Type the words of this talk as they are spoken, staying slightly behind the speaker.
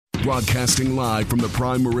Broadcasting live from the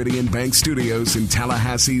Prime Meridian Bank Studios in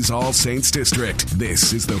Tallahassee's All Saints District.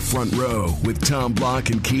 This is The Front Row with Tom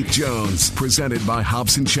Block and Keith Jones. Presented by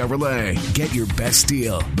Hobson Chevrolet. Get your best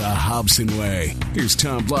deal the Hobson way. Here's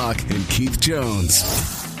Tom Block and Keith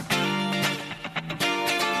Jones.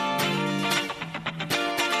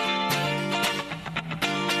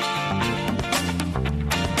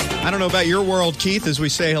 I don't know about your world, Keith, as we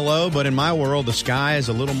say hello, but in my world, the sky is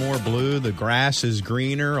a little more blue. The grass is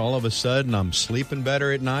greener. All of a sudden, I'm sleeping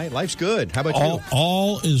better at night. Life's good. How about you?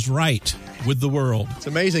 All is right with the world. It's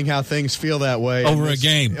amazing how things feel that way. Over a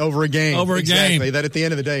game. Exactly. That at the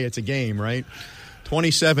end of the day, it's a game, right?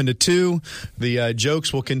 27-2. The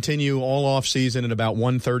jokes will continue all off season at about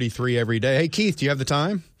 1:33 every day. Hey, Keith, do you have the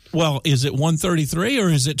time? Well, is it 1:33 or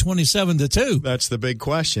is it 27-2? That's the big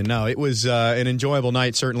question. No, it was an enjoyable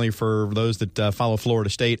night, certainly for those that follow Florida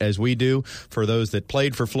State as we do, for those that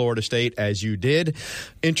played for Florida State as you did.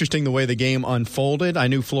 Interesting the way the game unfolded. I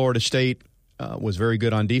knew Florida State was very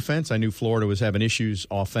good on defense. I knew Florida was having issues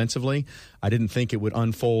offensively. I didn't think it would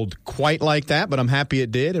unfold quite like that, but I'm happy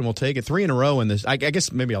it did, and we'll take it 3 in a row in this. I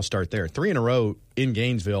guess maybe I'll start there. 3 in a row in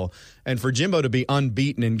Gainesville, and for Jimbo to be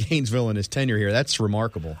unbeaten in Gainesville in his tenure here, that's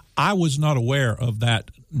remarkable. I was not aware of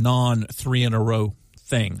that non-3 in a row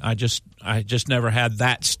thing. I just never had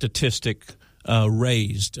that statistic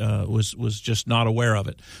raised, was just not aware of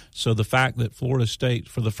it. So the fact that Florida State,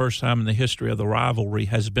 for the first time in the history of the rivalry,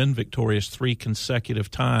 has been victorious 3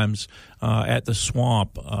 consecutive times at the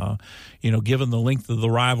Swamp, given the length of the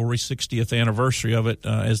rivalry, 60th anniversary of it,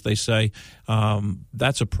 as they say,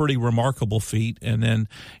 that's a pretty remarkable feat. And then,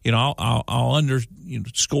 I'll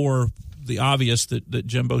underscore the obvious that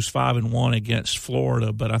Jimbo's 5-1 against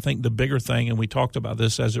Florida, but I think the bigger thing, and we talked about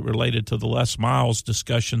this as it related to the Les Miles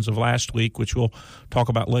discussions of last week, which we'll talk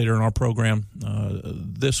about later in our program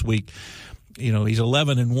this week. He's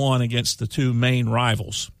 11-1 against the 2 main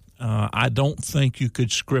rivals. I don't think you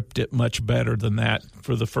could script it much better than that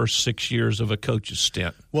for the first 6 years of a coach's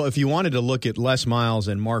stint. Well, if you wanted to look at Les Miles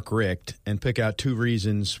and Mark Richt and pick out 2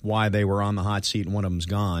 reasons why they were on the hot seat and one of them's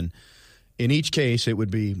gone, in each case it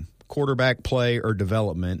would be quarterback play or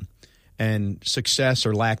development, and success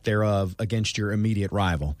or lack thereof against your immediate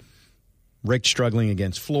rival. Rick struggling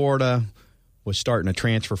against Florida, was starting a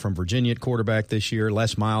transfer from Virginia at quarterback this year.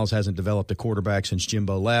 Les Miles hasn't developed a quarterback since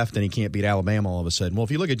Jimbo left, and he can't beat Alabama all of a sudden. Well,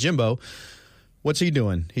 if you look at Jimbo, what's he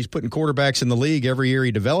doing? He's putting quarterbacks in the league every year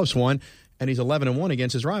he develops one, and he's 11-1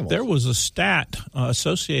 against his rivals. There was a stat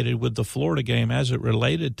associated with the Florida game as it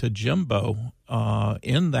related to Jimbo,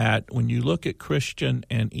 in that when you look at Christian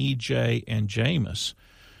and EJ and Jameis,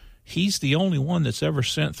 he's the only one that's ever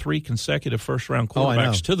sent 3 consecutive first-round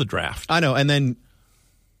quarterbacks to the draft. I know, and then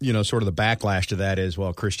sort of the backlash to that is,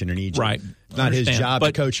 well, Christian and EJ. Right. It's not his job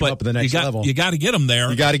to coach him up to the next level. You got to get them there.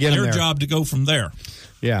 You got to get them there. Their job to go from there.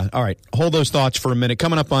 Yeah. All right. Hold those thoughts for a minute.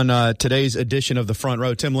 Coming up on today's edition of The Front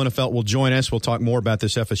Row, Tim Linnefelt will join us. We'll talk more about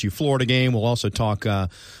this FSU-Florida game. We'll also talk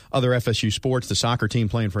other FSU sports, the soccer team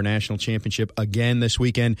playing for a national championship again this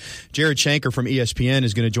weekend. Jared Shanker from ESPN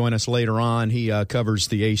is going to join us later on. He covers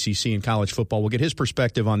the ACC and college football. We'll get his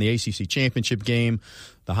perspective on the ACC championship game,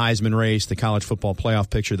 the Heisman race, the college football playoff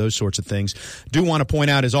picture, those sorts of things. Do want to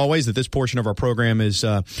point out, as always, that this portion of our program is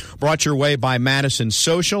brought your way by Madison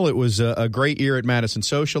Social. It was a great year at Madison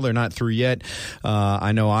Social. They're not through yet.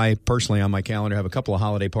 I know I personally on my calendar have a couple of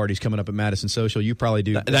holiday parties coming up at Madison Social. You probably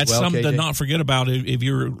do. That's something KJ? to not forget about. If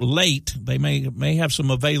you're late, they may have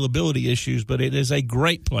some availability issues, but it is a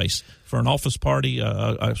great place for an office party,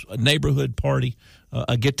 a neighborhood party,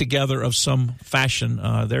 a get-together of some fashion.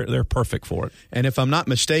 They're perfect for it. And if I'm not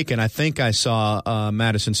mistaken, I think I saw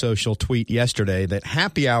Madison Social tweet yesterday that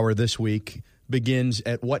happy hour this week begins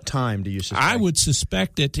at what time, do you suspect? I would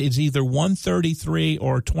suspect it is either 1:33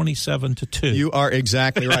 or 27-2. You are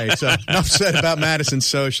exactly right. So enough said about Madison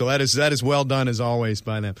Social. That is well done as always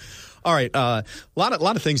by them. All right, a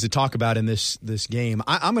lot of things to talk about in this game.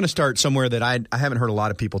 I'm going to start somewhere that I haven't heard a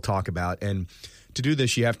lot of people talk about, and to do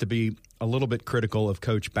this, you have to be a little bit critical of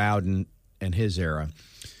Coach Bowden and his era.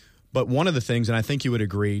 But one of the things, and I think you would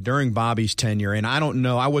agree, during Bobby's tenure, and I don't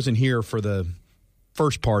know, I wasn't here for the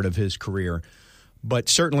first part of his career, but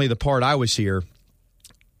certainly the part I was here,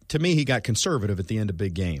 to me, he got conservative at the end of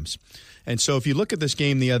big games. And so if you look at this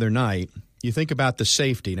game the other night, you think about the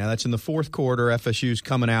safety. Now, that's in the fourth quarter. FSU's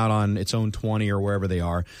coming out on its own 20 or wherever they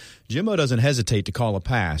are. Jimbo doesn't hesitate to call a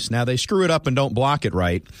pass. Now, they screw it up and don't block it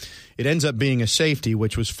right. It ends up being a safety,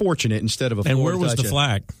 which was fortunate instead of a And where was the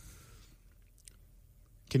flag?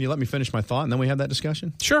 Can you let me finish my thought, and then we have that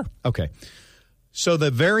discussion? Sure. Okay. So the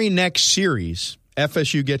very next series,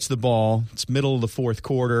 FSU gets the ball. It's middle of the fourth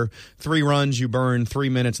quarter. 3 runs, you burn 3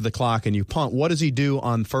 minutes of the clock, and you punt. What does he do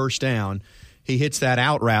on first down? He hits that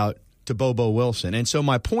out route to Bobo Wilson. And so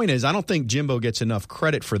my point is, I don't think Jimbo gets enough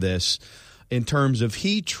credit for this in terms of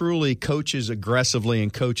he truly coaches aggressively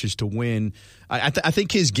and coaches to win. I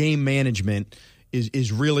think his game management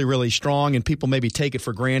is really, really strong, and people maybe take it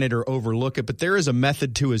for granted or overlook it. But there is a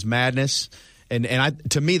method to his madness. And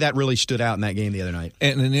to me, that really stood out in that game the other night.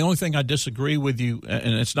 And the only thing I disagree with you,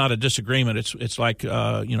 and it's not a disagreement, it's like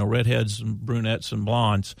redheads and brunettes and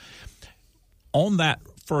blondes. On that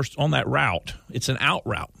route, it's an out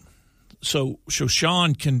route. So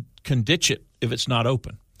Sean can ditch it if it's not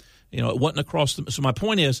open. It wasn't across the – so my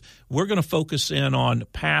point is we're going to focus in on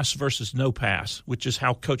pass versus no pass, which is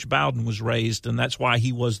how Coach Bowden was raised, and that's why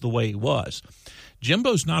he was the way he was.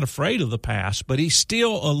 Jimbo's not afraid of the pass, but he's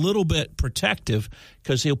still a little bit protective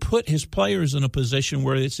because he'll put his players in a position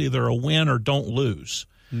where it's either a win or don't lose.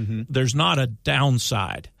 Mm-hmm. There's not a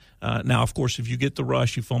downside. Now, of course, if you get the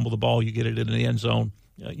rush, you fumble the ball, you get it in the end zone,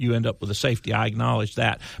 you end up with a safety. I acknowledge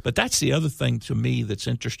that. But that's the other thing to me that's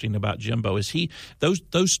interesting about Jimbo is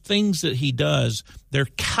those things that he does, they're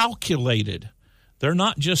calculated. They're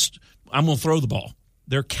not just, I'm going to throw the ball.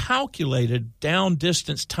 They're calculated down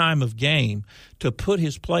distance time of game to put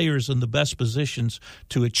his players in the best positions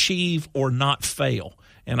to achieve or not fail.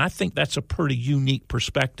 And I think that's a pretty unique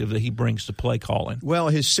perspective that he brings to play calling. Well,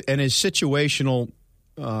 his situational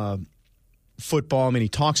football, I mean, he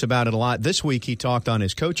talks about it a lot. This week he talked on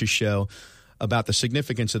his coach's show about the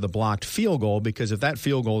significance of the blocked field goal, because if that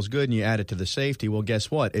field goal is good and you add it to the safety, well,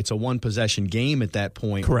 guess what? It's a one-possession game at that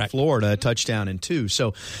point. Correct. Florida, a touchdown and 2.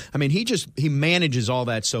 So, I mean, he manages all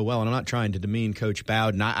that so well, and I'm not trying to demean Coach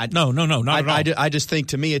Bowden. No, not at all. I just think,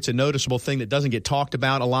 to me, it's a noticeable thing that doesn't get talked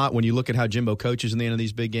about a lot when you look at how Jimbo coaches in the end of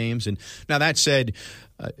these big games. And now that said,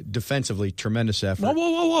 defensively, tremendous effort.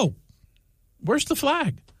 Whoa. Where's the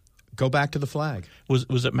flag? Go back to the flag.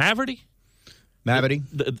 Was it Maverty? Maverty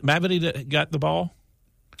that got the ball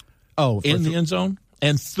in the end zone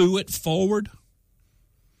and threw it forward?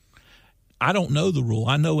 I don't know the rule.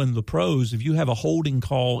 I know in the pros, if you have a holding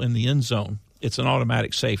call in the end zone, it's an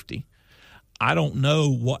automatic safety. I don't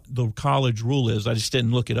know what the college rule is. I just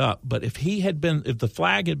didn't look it up. But if the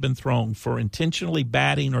flag had been thrown for intentionally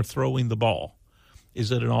batting or throwing the ball,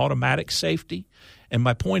 is it an automatic safety? And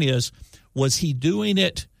my point is, was he doing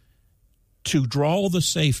it to draw the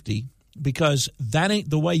safety? Because that ain't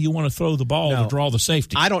the way you want to throw the ball to draw the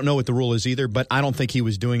safety. I don't know what the rule is either, but I don't think he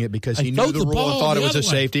was doing it because he knew the rule and thought it was a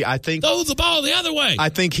safety. I think throw the ball the other way. I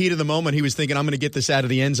think heat of the moment he was thinking, I'm going to get this out of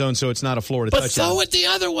the end zone so it's not a Florida touchdown. But throw it the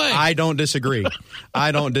other way. I don't disagree.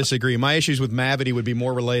 My issues with Maverty would be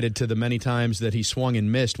more related to the many times that he swung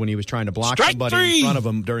and missed when he was trying to block somebody in front of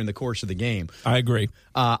him during the course of the game. I agree.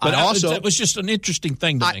 But that was just an interesting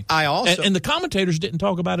thing to me. And the commentators didn't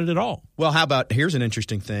talk about it at all. Well, how about, here's an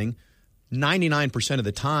interesting thing. 99% of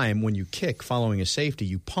the time when you kick following a safety,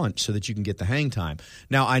 you punt so that you can get the hang time.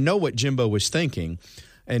 Now, I know what Jimbo was thinking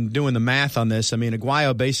and doing the math on this. I mean,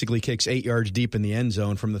 Aguayo basically kicks 8 yards deep in the end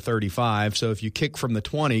zone from the 35. So if you kick from the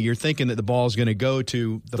 20, you're thinking that the ball is going to go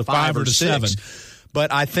to the 5 or 6. 7.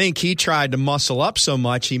 But I think he tried to muscle up so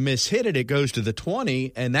much, he mishit it. It goes to the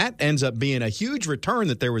 20, and that ends up being a huge return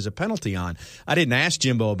that there was a penalty on. I didn't ask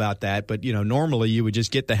Jimbo about that, but, normally you would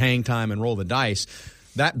just get the hang time and roll the dice.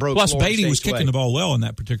 That broke. Plus, Beatty was kicking the ball well in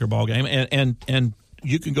that particular ball game, and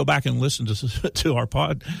you can go back and listen to our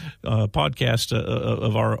podcast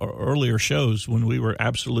of our earlier shows when we were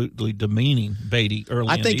absolutely demeaning Beatty early.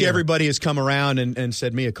 I think everybody has come around and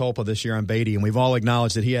said mea culpa this year on Beatty, and we've all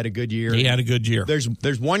acknowledged that he had a good year. He had a good year.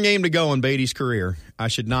 There's one game to go in Beatty's career. I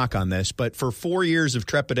should knock on this, but for 4 years of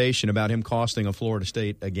trepidation about him costing a Florida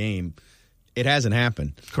State a game, it hasn't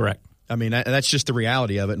happened. Correct. I mean, that's just the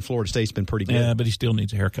reality of it, and Florida State's been pretty good. Yeah, but he still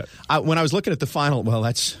needs a haircut. When I was looking at the final, you'll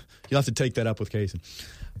have to take that up with Kaysen.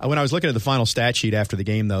 When I was looking at the final stat sheet after the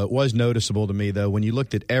game, though, it was noticeable to me, though, when you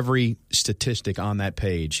looked at every statistic on that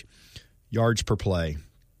page, yards per play,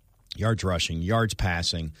 yards rushing, yards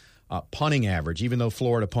passing, punting average, even though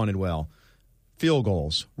Florida punted well, field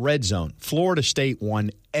goals, red zone. Florida State won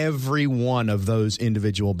every one of those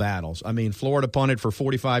individual battles. I mean, Florida punted for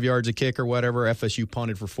 45 yards a kick or whatever. FSU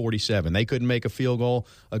punted for 47. They couldn't make a field goal.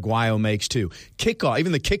 Aguayo makes 2. Kickoff,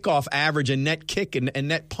 even the kickoff average and net kick and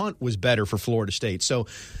net punt was better for Florida State. So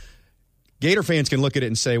Gator fans can look at it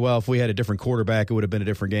and say, well, if we had a different quarterback, it would have been a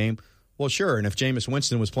different game. Well, sure, and if Jameis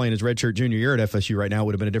Winston was playing his redshirt junior year at FSU right now, it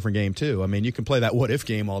would have been a different game too. I mean, you can play that what-if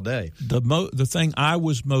game all day. The thing I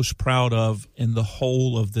was most proud of in the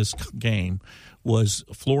whole of this game was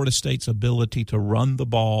Florida State's ability to run the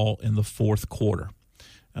ball in the fourth quarter.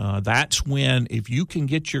 That's when, if you can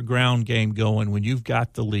get your ground game going when you've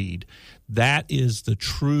got the lead, that is the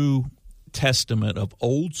true testament of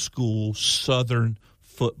old school Southern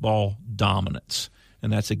football dominance.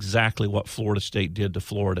 And that's exactly what Florida State did to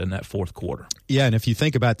Florida in that fourth quarter. Yeah, and if you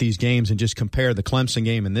think about these games and just compare the Clemson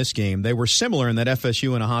game and this game, they were similar in that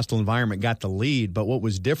FSU in a hostile environment got the lead, but what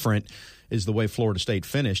was different is the way Florida State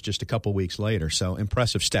finished just a couple weeks later. So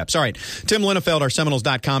impressive steps. All right, Tim Linafelt, our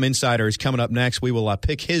Seminoles.com insider, is coming up next. We will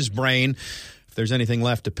pick his brain. If there's anything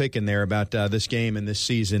left to pick in there about this game and this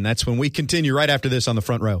season, that's when we continue right after this on the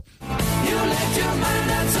Front Row. You left your mind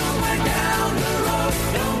out somewhere down the road.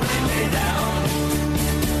 Don't bring me down.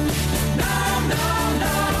 No, no,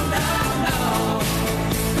 no, no, no.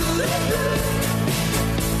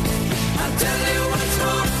 I'll tell you what's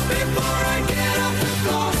wrong before I get off the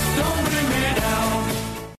floor. Don't bring me down.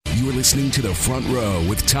 You are listening to The Front Row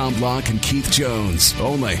with Tom Block and Keith Jones,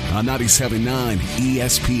 only on 97.9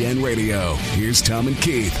 ESPN Radio. Here's Tom and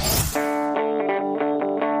Keith.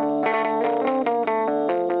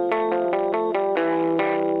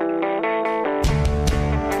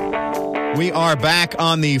 We are back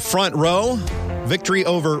on the Front Row. Victory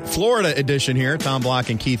over Florida edition here. Tom Block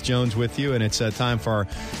and Keith Jones with you, and it's time for our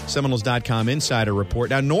Seminoles.com Insider Report.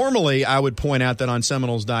 Now, normally I would point out that on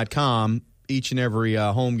Seminoles.com, each and every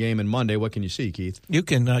home game and Monday, what can you see, Keith? You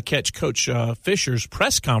can catch Coach Fisher's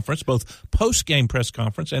press conference, both post-game press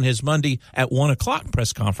conference and his Monday at 1 o'clock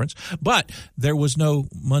press conference. But there was no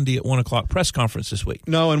Monday at 1 o'clock press conference this week.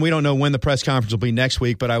 No, and we don't know when the press conference will be next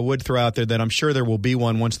week, but I would throw out there that I'm sure there will be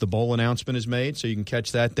one once the bowl announcement is made, so you can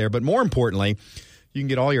catch that there. But more importantly, you can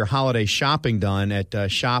get all your holiday shopping done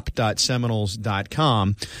at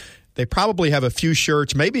shop.seminoles.com. They probably have a few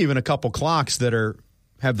shirts, maybe even a couple clocks that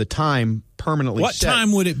have the time permanently What set. What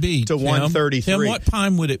time would it be, to 1:33. Tim, what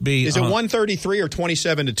time would it be? Is it 1:33 or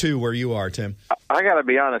 27 to 2 where you are, Tim? I got to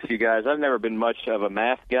be honest, you guys. I've never been much of a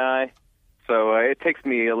math guy, so it takes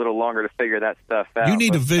me a little longer to figure that stuff out. You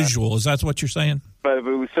need a visual. Is that what you're saying? But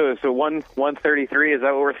so 1:33, is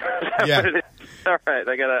that what we're? Yeah. What it is? All right,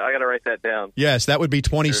 I gotta write that down. Yes, that would be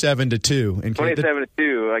 27 to 2. 27 to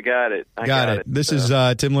 2. I got it. Got it. This is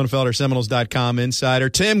Tim Linafelt, Seminoles.com insider.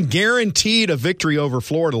 Tim guaranteed a victory over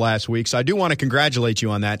Florida last week, so I do want to congratulate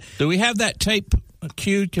you on that. Do we have that tape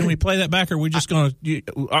queued? Can we play that back, or are we just going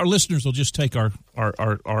to? Our listeners will just take our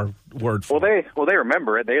word for it. Well, they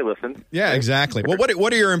remember it. They listen. Yeah, exactly. Well,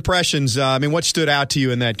 what are your impressions? What stood out to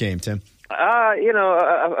you in that game, Tim?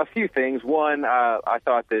 A few things. One, I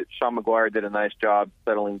thought that Sean McGuire did a nice job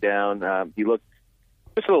settling down. He looked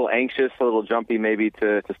just a little anxious, a little jumpy maybe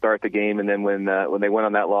to start the game, and then when they went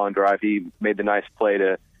on that long drive, he made the nice play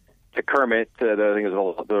to Kermit. I think it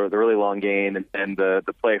was the really long gain, and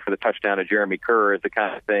the play for the touchdown to Jeremy Kerr is the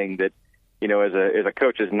kind of thing that, you know, is a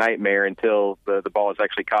coach's nightmare until the ball is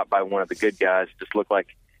actually caught by one of the good guys. It just looked like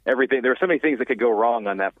everything. There were so many things that could go wrong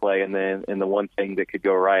on that play, and the one thing that could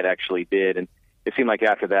go right actually did. And it seemed like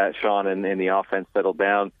after that, Sean and the offense settled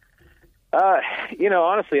down.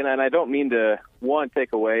 Honestly, and I don't mean to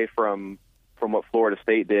take away from what Florida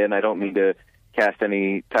State did, and I don't mean to cast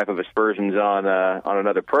any type of aspersions on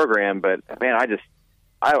another program, but man, I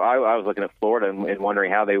was looking at Florida and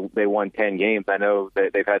wondering how they won 10 games. I know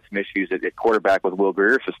that they've had some issues at quarterback with Will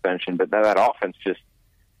Grier's suspension, but that offense just.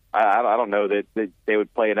 I don't know that they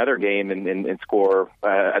would play another game and score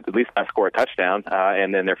at least not score a touchdown,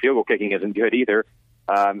 and then their field goal kicking isn't good either.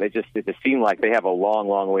 It just seemed like they have a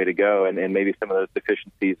long way to go, and maybe some of those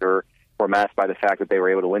deficiencies were masked by the fact that they were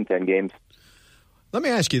able to win 10 games. Let me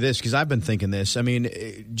ask you this, because I've been thinking this. I mean,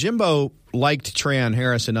 Jimbo liked Treon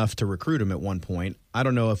Harris enough to recruit him at one point. I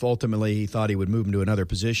don't know if ultimately he thought he would move him to another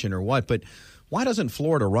position or what, but why doesn't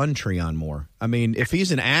Florida run Treon more? I mean, if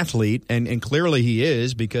he's an athlete, and clearly he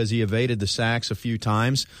is because he evaded the sacks a few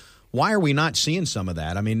times, why are we not seeing some of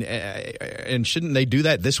that? I mean, and shouldn't they do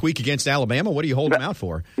that this week against Alabama? What are you holding him out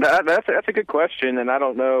for? That's a good question, and I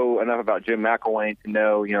don't know enough about Jim McElwain to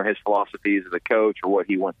know, his philosophies as a coach or what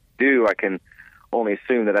he wants to do. I can only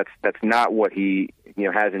assume that that's not what he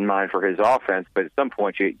has in mind for his offense. But at some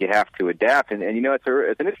point, you have to adapt, and it's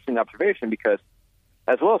an interesting observation because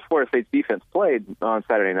as well as Florida State's defense played on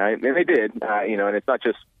Saturday night, and they did, and it's not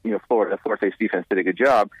just Florida State's defense did a good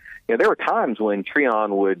job. There were times when Treon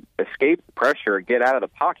would escape the pressure, get out of the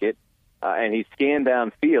pocket, and he scanned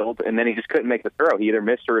downfield, and then he just couldn't make the throw. He either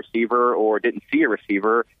missed a receiver or didn't see a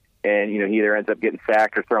receiver, and he either ends up getting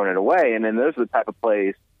sacked or throwing it away. And then those are the type of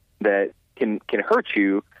plays that can hurt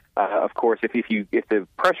you. Of course, if the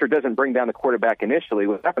pressure doesn't bring down the quarterback initially,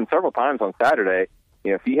 what happened several times on Saturday.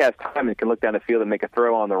 If he has time and can look down the field and make a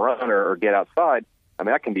throw on the run or get outside, I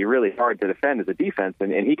mean, that can be really hard to defend as a defense,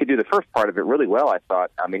 and he could do the first part of it really well, I thought.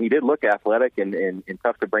 I mean, he did look athletic and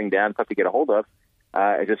tough to bring down, tough to get a hold of.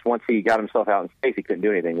 Just once he got himself out in space, he couldn't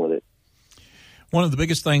do anything with it. One of the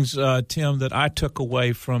biggest things, Tim, that I took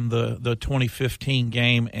away from the 2015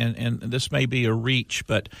 game, and this may be a reach,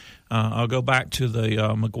 but I'll go back to the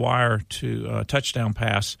McGuire to touchdown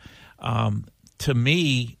pass. To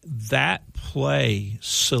me, that play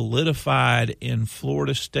solidified in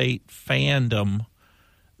Florida State fandom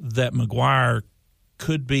that McGuire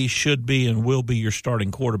could be, should be, and will be your starting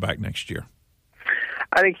quarterback next year.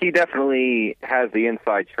 I think he definitely has the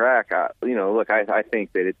inside track. Look, I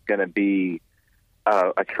think that it's going to be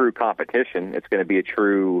a true competition. It's going to be a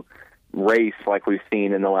true race like we've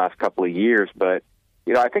seen in the last couple of years. But,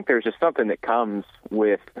 I think there's just something that comes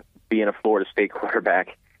with being a Florida State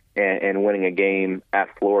quarterback and winning a game at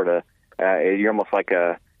Florida. You're almost like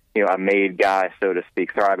a made guy, so to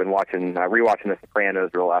speak. Sorry, I've been rewatching The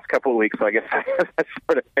Sopranos for the last couple of weeks, so I guess I have that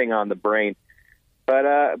sort of thing on the brain. But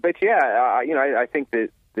yeah, I think that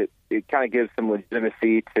it kind of gives some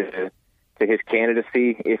legitimacy to his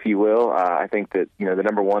candidacy, if you will. I think that the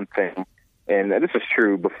number one thing, and this was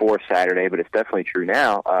true before Saturday, but it's definitely true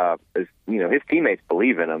now, is his teammates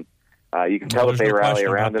believe in him. You can tell that they rally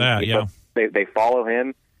around him. That, yeah. They follow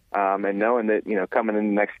him, and knowing that coming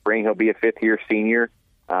in next spring he'll be a fifth-year senior.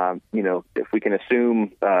 If we can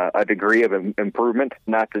assume a degree of improvement,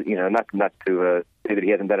 not to say that he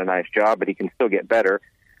hasn't done a nice job, but he can still get better.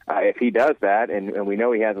 If he does that, and we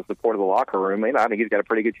know he has the support of the locker room, I think he's got a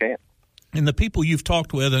pretty good chance. And the people you've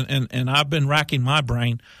talked with, and I've been racking my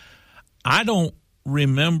brain, I don't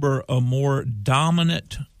remember a more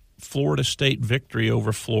dominant Florida State victory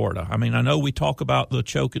over Florida. I mean, I know we talk about the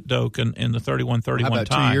choke at Doak and the 31-31 How about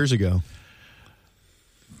tie. 2 years ago?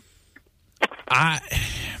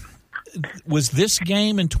 Was this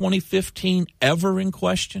game in 2015 ever in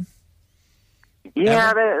question?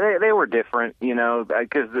 Yeah, they were different,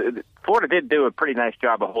 because Florida did do a pretty nice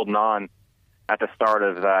job of holding on at the start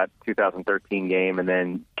of that 2013 game, and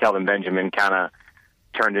then Kelvin Benjamin kind of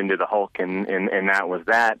turned into the Hulk, and that was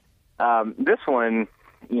that. This one,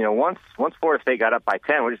 once Florida State got up by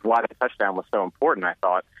 10, which is why the touchdown was so important, I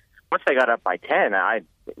thought. Once they got up by 10,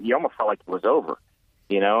 you almost felt like it was over,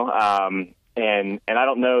 And I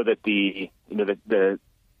don't know that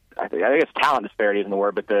I think it's talent disparity isn't the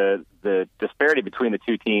word, but the disparity between the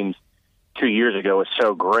two teams 2 years ago was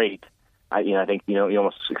so great. I think you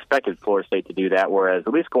almost expected Florida State to do that. Whereas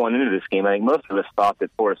at least going into this game, I think most of us thought that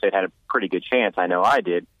Florida State had a pretty good chance. I know I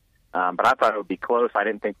did, but I thought it would be close. I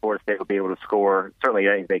didn't think Florida State would be able to score. Certainly,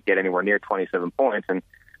 I didn't think they'd get anywhere near 27 points, and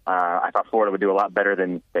I thought Florida would do a lot better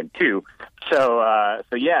than two. So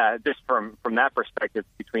yeah, just from that perspective,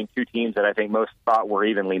 between two teams that I think most thought were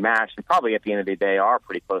evenly matched, and probably at the end of the day are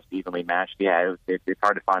pretty close to evenly matched. Yeah, it's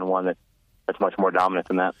hard to find one that's much more dominant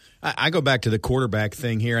than that. I go back to the quarterback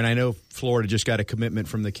thing here, and I know Florida just got a commitment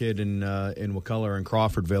from the kid in McCullough and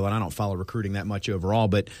Crawfordville, and I don't follow recruiting that much overall,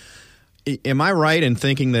 but am I right in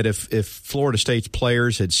thinking that if Florida State's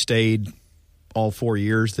players had stayed all 4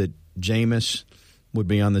 years, that Jameis would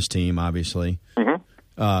be on this team, obviously.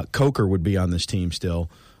 Mm-hmm. Coker would be on this team still,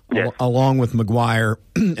 yes, along with McGuire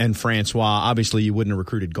and Francois. Obviously, you wouldn't have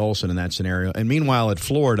recruited Golson in that scenario. And meanwhile, at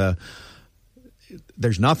Florida,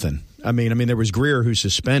 there's nothing. I mean, there was Greer who's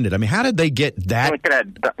suspended. I mean, how did they get that? We could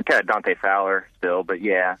have Dante Fowler still, but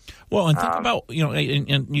yeah. Well, and think about,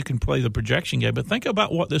 and you can play the projection game, but think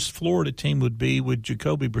about what this Florida team would be with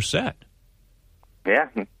Jacoby Brissett. Yeah,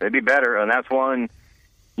 they'd be better. And that's one,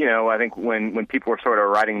 I think when people were sort of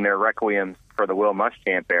writing their requiems for the Will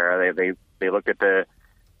Muschamp era, they looked at the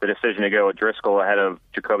decision to go with Driscoll ahead of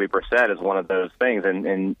Jacoby Brissett as one of those things.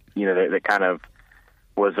 And they kind of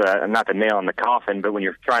was not the nail in the coffin, but when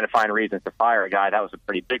you're trying to find reasons to fire a guy, that was a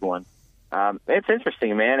pretty big one. It's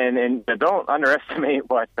interesting, man, and don't underestimate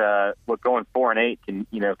what going 4-8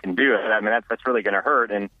 can do. I mean, that's really going to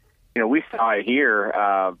hurt. And we saw it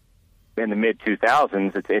here in the mid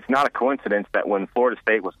 2000s. It's not a coincidence that when Florida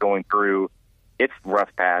State was going through its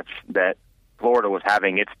rough patch, that Florida was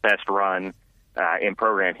having its best run in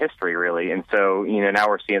program history, really. And so, now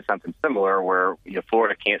we're seeing something similar where,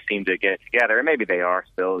 Florida can't seem to get it together. And maybe they are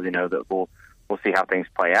still, that we'll see how things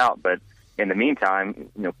play out. But in the meantime,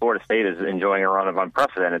 Florida State is enjoying a run of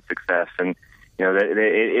unprecedented success. And,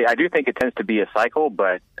 I do think it tends to be a cycle,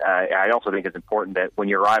 but I also think it's important that when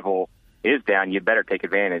your rival is down, you better take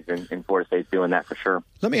advantage. And Florida State's doing that for sure.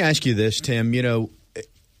 Let me ask you this, Tim.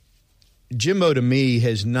 Jimbo, to me,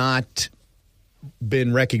 has not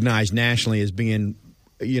been recognized nationally as being,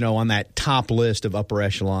 on that top list of upper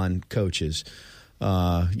echelon coaches.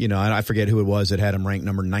 I forget who it was that had him ranked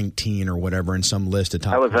number 19 or whatever in some list of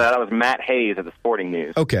top. That was Matt Hayes at the Sporting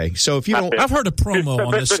News. Okay, so if you don't, I've heard a promo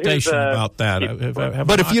on this station about that.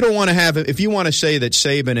 But if you don't want to if you want to say that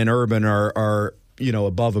Saban and Urban are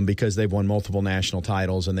above them because they've won multiple national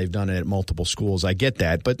titles and they've done it at multiple schools, I get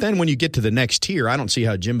that. But then when you get to the next tier, I don't see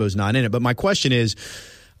how Jimbo's not in it. But my question is,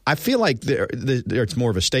 I feel like it's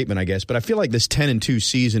more of a statement, I guess, but I feel like this 10-2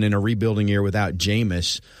 season in a rebuilding year without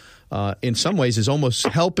Jameis, in some ways, is almost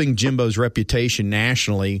helping Jimbo's reputation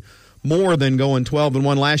nationally more than going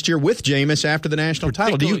 12-1 last year with Jameis after the national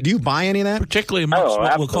title. Do you buy any of that? Particularly amongst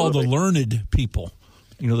what we'll call the absolutely. learned people,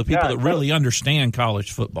 the people that really understand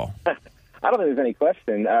college football. I don't think there's any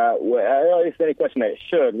question. I don't think there's any question that it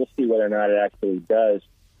should. We'll see whether or not it actually does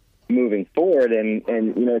moving forward. And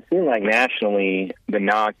it seemed like nationally the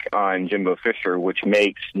knock on Jimbo Fisher, which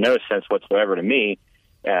makes no sense whatsoever to me,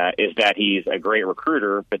 is that he's a great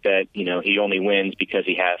recruiter, but that, he only wins because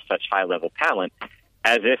he has such high-level talent,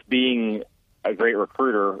 as if being a great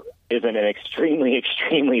recruiter isn't an extremely,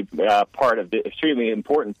 extremely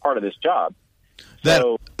important part of this job.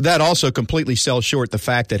 That also completely sells short the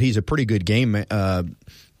fact that he's a pretty good game,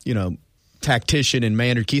 tactician and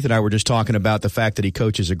manager. Keith and I were just talking about the fact that he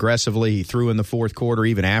coaches aggressively. He threw in the fourth quarter,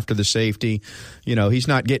 even after the safety. He's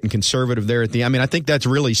not getting conservative there at the. I think that's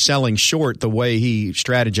really selling short the way he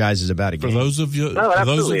strategizes about a game. For those of you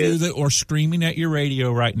that are screaming at your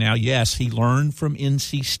radio right now, yes, he learned from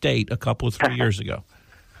NC State 3 years ago.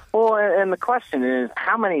 Well, and the question is,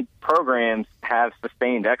 how many programs have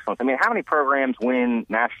sustained excellence? How many programs win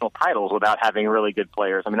national titles without having really good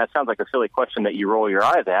players? That sounds like a silly question that you roll your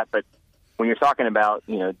eyes at, but when you're talking about,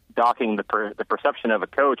 docking the perception of a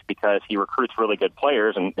coach because he recruits really good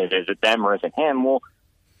players, and is it them or is it him? Well,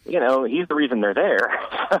 he's the reason they're there.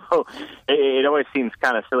 So it always seems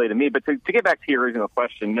kind of silly to me. But to get back to your original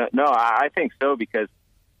question, no, I think so, because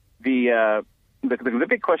the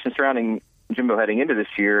big question surrounding Jimbo heading into this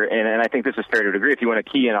year, and I think this is fair to a degree if you want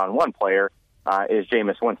to key in on one player, is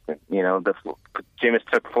Jameis Winston. Jameis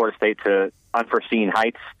took Florida State to unforeseen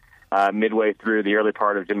heights midway through the early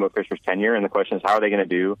part of Jimbo Fisher's tenure, and the question is, how are they going to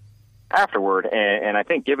do afterward? And I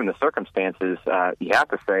think given the circumstances, you have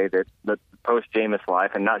to say that the post-Jameis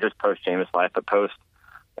life, and not just post-Jameis life, but post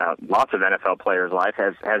lots of NFL players' life,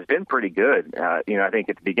 has been pretty good. I think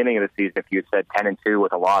at the beginning of the season, if you had said 10-2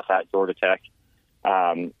 with a loss at Georgia Tech,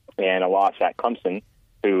 and a loss at Clemson,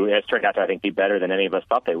 who has turned out to, I think, be better than any of us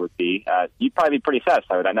thought they would be, you'd probably be pretty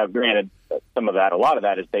satisfied with that. Now, granted, a lot of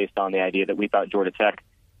that is based on the idea that we thought Georgia Tech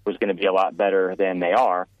was going to be a lot better than they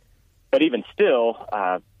are. But even still,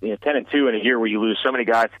 10-2 in a year where you lose so many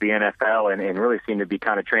guys to the NFL and really seem to be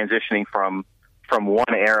kind of transitioning from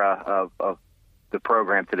one era of the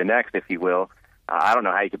program to the next, if you will, I don't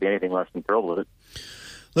know how you could be anything less than thrilled with it.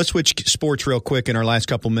 Let's switch sports real quick in our last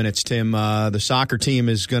couple minutes, Tim. The soccer team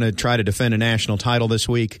is going to try to defend a national title this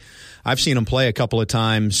week. I've seen them play a couple of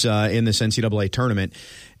times in this NCAA tournament,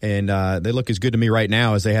 and they look as good to me right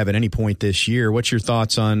now as they have at any point this year. What's your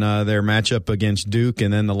thoughts on their matchup against Duke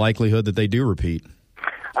and then the likelihood that they do repeat?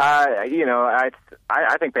 I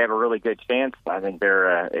think they have a really good chance. I think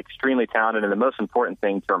they're extremely talented, and the most important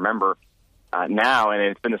thing to remember now, and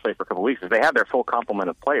it's been this way for a couple of weeks, is they have their full complement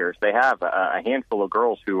of players. They have a handful of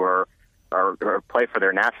girls who are play for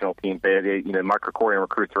their national teams. Mark Krikorian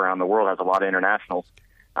recruits around the world, has a lot of internationals,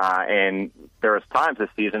 and there was times this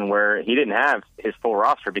season where he didn't have his full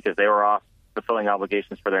roster because they were off fulfilling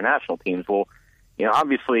obligations for their national teams. Well,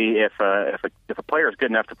 obviously, if a player is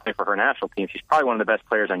good enough to play for her national team, she's probably one of the best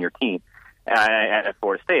players on your team at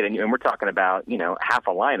Florida State, and we're talking about half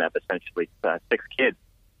a lineup, essentially 6 kids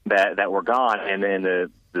that were gone. And then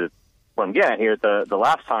what I'm getting here is the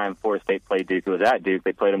last time Florida State played Duke, it was at Duke.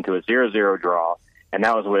 They played them to a 0-0 draw, and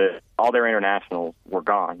that was with all their internationals were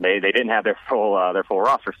gone. They didn't have their full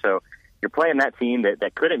roster. So you're playing that team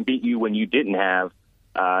that couldn't beat you when you didn't have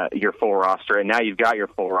your full roster, and now you've got your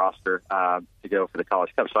full roster to go for the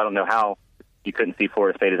College Cup. So I don't know how you couldn't see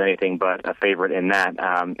Florida State as anything but a favorite in that.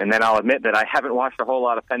 And then I'll admit that I haven't watched a whole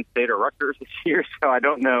lot of Penn State or Rutgers this year, so I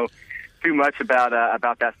don't know too much about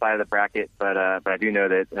that side of the bracket, but I do know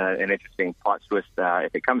that an interesting plot twist,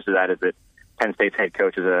 if it comes to that, is that Penn State's head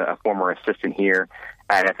coach is a former assistant here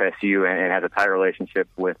at FSU and has a tight relationship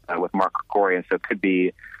with Mark Krikorian, so it could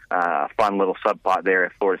be a fun little subplot there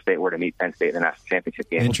if Florida State were to meet Penn State in the national championship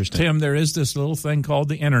game. Interesting. Tim, there is this little thing called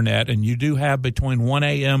the internet, and you do have between 1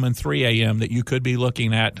 a.m. and 3 a.m. that you could be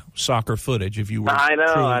looking at soccer footage if you were. I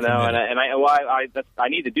know, committed. I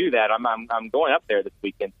need to do that. I'm going up there this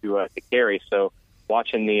weekend to Cary, so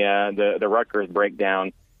watching the Rutgers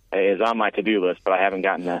breakdown is on my to-do list, but I haven't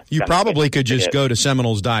gotten the. You probably could just go to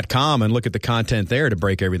Seminoles.com and look at the content there to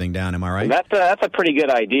break everything down. Am I right? That's a pretty good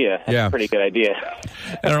idea. Yeah. A pretty good idea.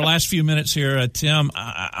 In our last few minutes here, Tim,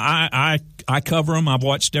 I cover them. I've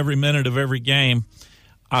watched every minute of every game.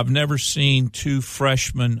 I've never seen two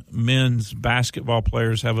freshman men's basketball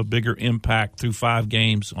players have a bigger impact through 5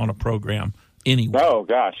 games on a program anyway. Oh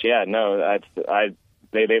gosh, yeah, no,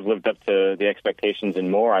 they've lived up to the expectations and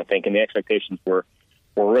more, I think, and the expectations were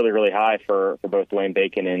really, really high for both Dwayne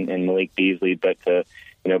Bacon and Malik Beasley, but to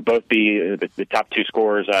both be the top 2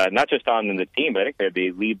 scorers, not just on the team, but I think they're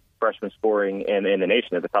the lead freshman scoring in the nation.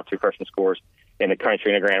 They're the top 2 freshman scorers in the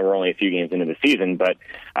country. And granted, we're only a few games into the season, but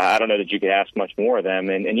I don't know that you could ask much more of them.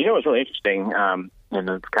 And what's really interesting, and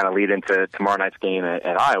to kind of lead into tomorrow night's game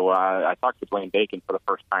at Iowa, I talked to Dwayne Bacon for the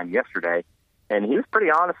first time yesterday, and he was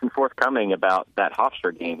pretty honest and forthcoming about that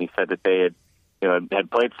Hofstra game. He said that they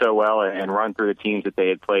had played so well and run through the teams that they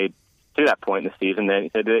had played to that point in the season.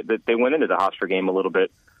 That they went into the Hofstra game a little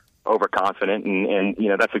bit overconfident, and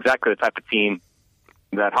that's exactly the type of team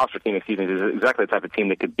that Hofstra team this season is exactly the type of team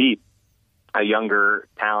that could beat a younger,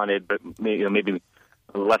 talented, but maybe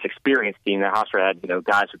less experienced team. That Hofstra had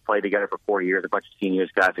guys who played together for 4 years, a bunch of seniors,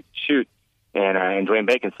 guys that could shoot. And Dwayne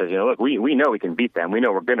Bacon says, look, we know we can beat them. We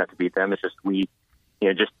know we're good enough to beat them. It's just we,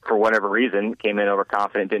 just for whatever reason, came in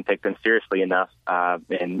overconfident, didn't take them seriously enough,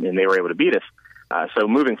 and they were able to beat us. So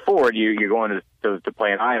moving forward, you're going to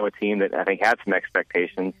play an Iowa team that I think had some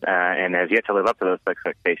expectations and has yet to live up to those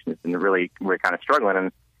expectations, and we're kind of struggling.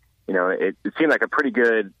 And it seemed like a pretty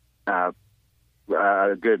good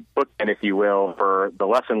good bookend, if you will, for the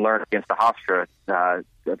lesson learned against the Hofstra.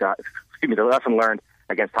 The lesson learned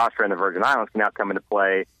against Hofstra and the Virgin Islands can now come into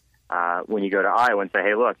play when you go to Iowa and say,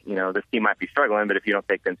 hey, look, this team might be struggling, but if you don't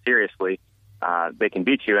take them seriously, they can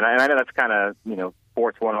beat you. And I know that's kind of,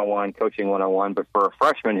 sports 101, coaching 101, but for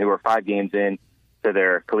freshmen who are 5 games in to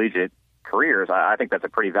their collegiate careers, I think that's a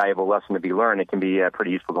pretty valuable lesson to be learned. It can be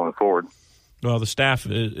pretty useful going forward. Well, the staff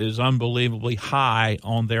is unbelievably high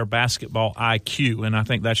on their basketball IQ, and I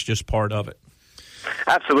think that's just part of it.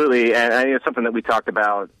 Absolutely, and I think it's something that we talked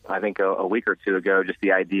about, I think, a week or two ago, just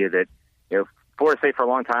the idea that, Florida State for a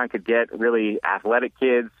long time could get really athletic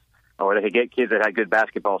kids, or they could get kids that had good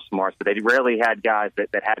basketball smarts, but they rarely had guys that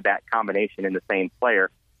had that combination in the same player,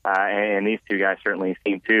 and these two guys certainly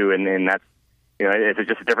seem to, and that's, it's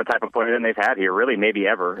just a different type of player than they've had here, really, maybe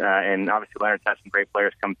ever. And obviously, Leonard's had some great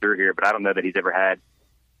players come through here, but I don't know that he's ever had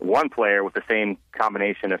one player with the same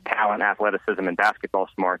combination of talent, athleticism, and basketball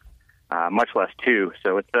smarts, much less 2.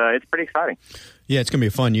 So it's pretty exciting. Yeah, it's going to be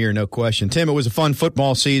a fun year, no question. Tim, it was a fun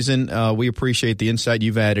football season. We appreciate the insight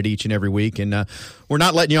you've added each and every week, and we're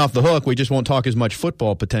not letting you off the hook. We just won't talk as much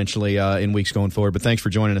football potentially in weeks going forward, but thanks for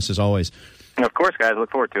joining us as always. Of course, guys.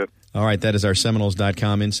 Look forward to it. All right, that is our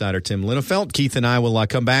Seminoles.com insider, Tim Linafelt. Keith and I will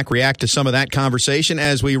come back, react to some of that conversation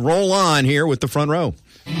as we roll on here with the front row.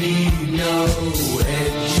 Need no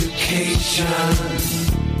education.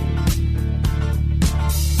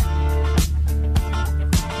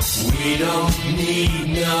 We don't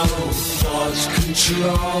need no thought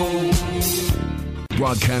control.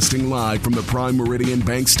 Broadcasting live from the Prime Meridian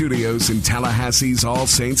Bank Studios in Tallahassee's All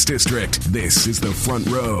Saints District. This is the Front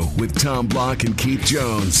Row with Tom Block and Keith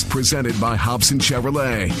Jones, presented by Hobson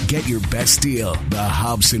Chevrolet. Get your best deal the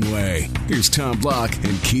Hobson way. Here's Tom Block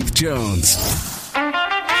and Keith Jones.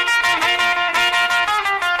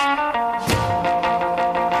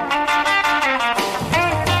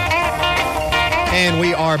 And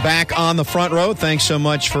we are back on the front row. Thanks so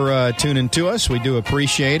much for tuning to us. We do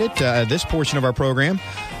appreciate it. This portion of our program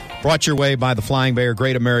brought your way by the Flying Bear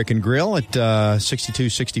Great American Grill at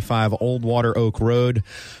 6265 Old Water Oak Road,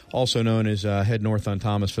 also known as head north on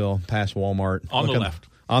Thomasville, past Walmart. On the left.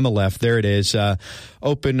 On the left, there it is.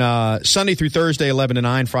 Open Sunday through Thursday, 11 to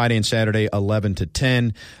 9, Friday and Saturday, 11 to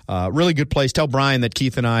 10. Really good place. Tell Brian that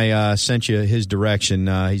Keith and I sent you his direction.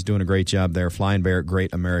 He's doing a great job there. Flying Bear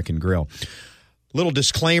Great American Grill. Little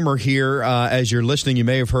disclaimer here, as you're listening, you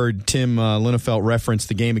may have heard Tim Linafelt reference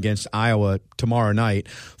the game against Iowa tomorrow night.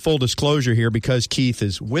 Full disclosure here, because Keith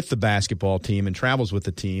is with the basketball team and travels with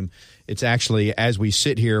the team, it's actually, as we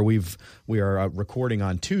sit here, we are recording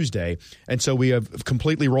on Tuesday, and so we have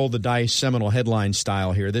completely rolled the dice Seminole headline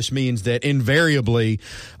style here. This means that invariably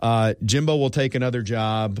Jimbo will take another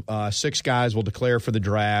job, 6 guys will declare for the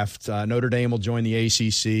draft, Notre Dame will join the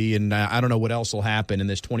ACC, and I don't know what else will happen in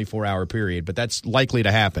this 24-hour period, but that's likely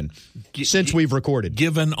to happen since we've recorded.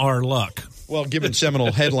 Given our luck. Well, given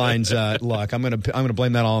Seminole headlines luck, I'm gonna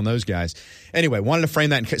blame that all on those guys. Anyway, wanted to frame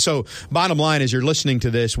that. So, bottom line is, you're listening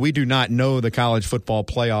to this. We do not know the college football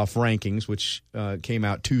playoff rankings, which came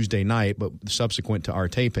out Tuesday night, but subsequent to our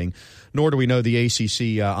taping. Nor do we know the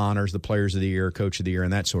ACC honors, the Players of the Year, Coach of the Year,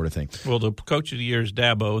 and that sort of thing. Well, the Coach of the Year is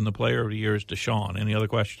Dabo, and the Player of the Year is Deshaun. Any other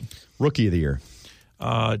question? Rookie of the Year.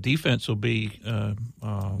 Defense will be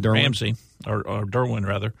Ramsey, or Derwin,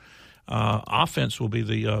 rather. Offense will be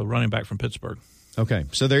the running back from Pittsburgh. Okay,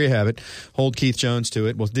 so there you have it. Hold Keith Jones to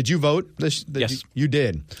it. Well, did you vote? Yes. You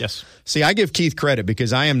did? Yes. See, I give Keith credit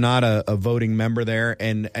because I am not a voting member there,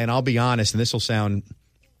 and I'll be honest, and this will sound –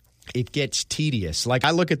 it gets tedious. Like,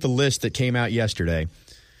 I look at the list that came out yesterday,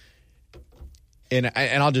 and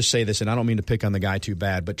I'll just say this, and I don't mean to pick on the guy too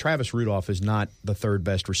bad, but Travis Rudolph is not the third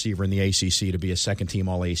best receiver in the ACC to be a second-team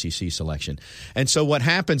All-ACC selection. And so what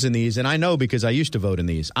happens in these, and I know because I used to vote in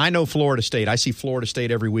these, I know Florida State. I see Florida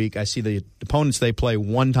State every week. I see the opponents they play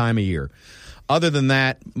one time a year. Other than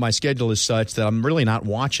that, my schedule is such that I'm really not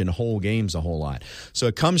watching whole games a whole lot. So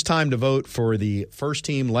it comes time to vote for the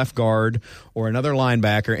first-team left guard or another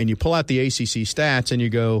linebacker, and you pull out the ACC stats and you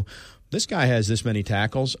go, this guy has this many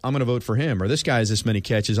tackles, I'm going to vote for him. Or this guy has this many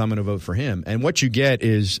catches, I'm going to vote for him. And what you get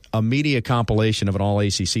is a media compilation of an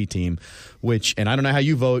all-ACC team, which, and I don't know how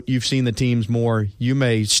you vote, you've seen the teams more. You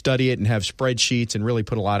may study it and have spreadsheets and really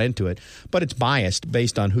put a lot into it, but it's biased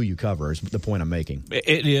based on who you cover is the point I'm making.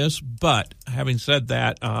 It is, but having said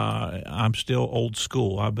that, I'm still old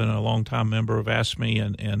school. I've been a long-time member of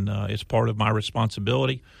ASME, and it's part of my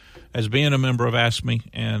responsibility as being a member of ASME,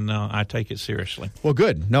 and I take it seriously. Well,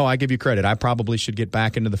 good. No, I give you credit. I probably should get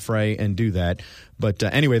back into the fray and do that. But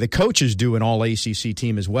anyway, the coaches do an all-ACC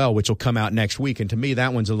team as well, which will come out next week. And to me,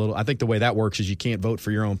 that one's a little – I think the way that works is you can't vote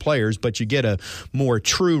for your own players, but you get a more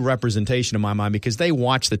true representation in my mind because they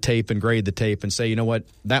watch the tape and grade the tape and say, you know what,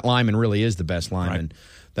 that lineman really is the best lineman. Right.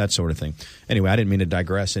 That sort of thing. Anyway, I didn't mean to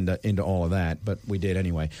digress into all of that, but we did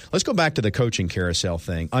anyway. Let's go back to the coaching carousel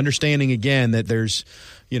thing. Understanding again that there's,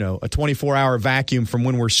 a 24-hour vacuum from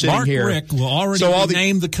when we're sitting here. Mark Richt will already be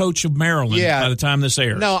named the coach of Maryland by the time this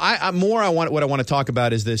airs. No, what I want to talk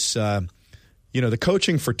about is this. The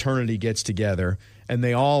coaching fraternity gets together, and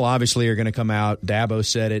they all obviously are going to come out. Dabo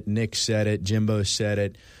said it, Nick said it, Jimbo said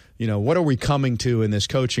it. What are we coming to in this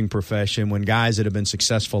coaching profession when guys that have been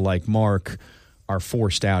successful like Mark are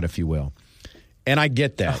forced out, if you will? And I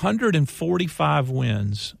get that. 145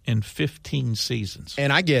 wins in 15 seasons.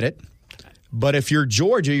 And I get it. But if you're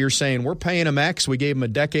Georgia, you're saying we're paying them X, we gave them a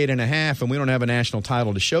decade and a half, and we don't have a national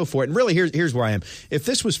title to show for it. And really, here's where I am. If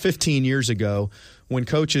this was 15 years ago when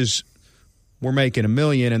coaches were making $1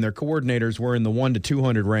 million and their coordinators were in the 1 to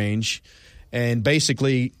 200 range, and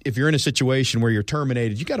basically, if you're in a situation where you're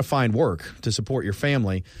terminated, you got to find work to support your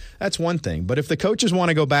family. That's one thing. But if the coaches want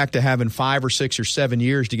to go back to having 5 or 6 or 7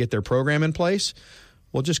 years to get their program in place,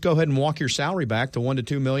 well, just go ahead and walk your salary back to $1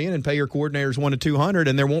 to $2 million and pay your coordinators $1 to 200,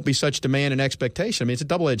 and there won't be such demand and expectation. I mean, it's a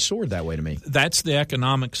double-edged sword that way to me. That's the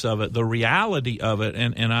economics of it, the reality of it,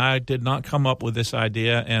 and I did not come up with this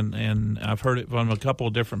idea, and I've heard it from a couple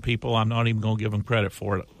of different people. I'm not even going to give them credit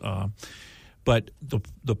for it. But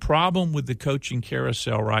the problem with the coaching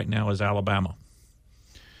carousel right now is Alabama,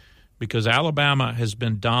 because Alabama has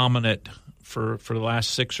been dominant for the last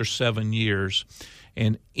 6 or 7 years,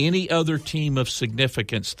 and any other team of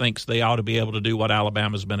significance thinks they ought to be able to do what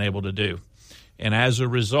Alabama's been able to do. And as a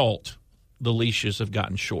result, the leashes have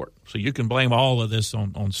gotten short. So you can blame all of this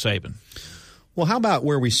on Saban. Well, how about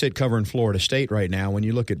where we sit covering Florida State right now when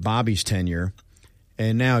you look at Bobby's tenure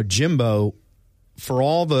and now Jimbo, for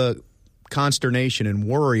all the consternation and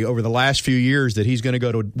worry over the last few years that he's going to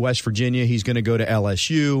go to West Virginia, he's going to go to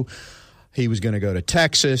LSU, he was going to go to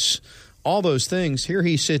Texas, all those things. Here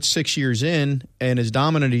he sits 6 years in, and as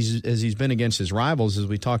dominant as he's been against his rivals, as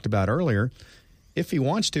we talked about earlier, if he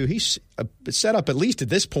wants to, he's set up at least at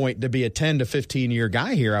this point to be a 10 to 15-year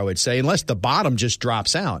guy here, I would say, unless the bottom just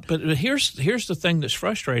drops out. But here's the thing that's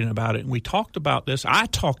frustrating about it, and we talked about this. I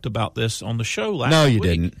talked about this on the show last week. No, you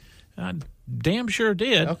didn't. I damn sure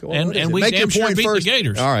did. Okay, well, and we damn sure beat first. The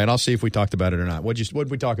Gators. All right, I'll see if we talked about it or not. What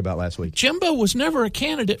did we talk about last week? Jimbo was never a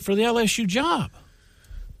candidate for the LSU job.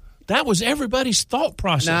 That was everybody's thought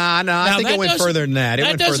process. No, I think it went further than that.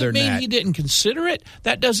 That doesn't mean he didn't consider it.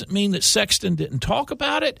 That doesn't mean that Sexton didn't talk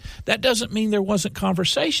about it. That doesn't mean there wasn't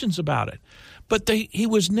conversations about it. But he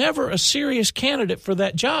was never a serious candidate for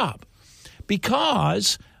that job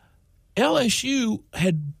because LSU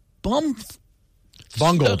had bungled.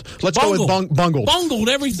 Let's go with bungled. Bungled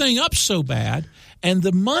everything up so bad, and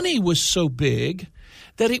the money was so big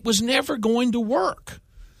that it was never going to work.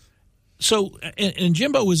 So, and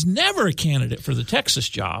Jimbo was never a candidate for the Texas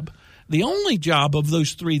job. The only job of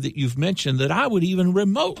those three that you've mentioned that I would even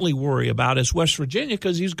remotely worry about is West Virginia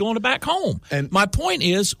because he's going back home. And my point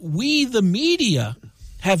is, we, the media,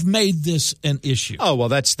 have made this an issue. Oh, well,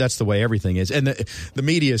 that's the way everything is. And the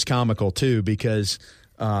media is comical, too, because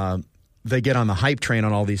they get on the hype train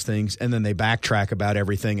on all these things, and then they backtrack about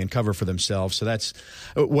everything and cover for themselves. So that's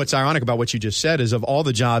what's ironic about what you just said is of all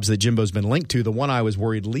the jobs that Jimbo's been linked to, the one I was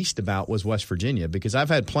worried least about was West Virginia, because I've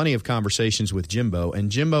had plenty of conversations with Jimbo,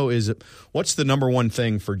 and Jimbo is – what's the number one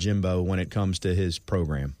thing for Jimbo when it comes to his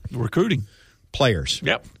program? Recruiting. Players.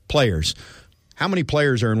 Yep. Players. How many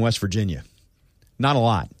players are in West Virginia? Not a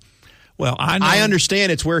lot. Well, I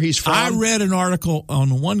understand it's where he's from. I read an article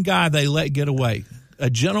on one guy they let get away,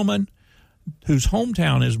 a gentleman whose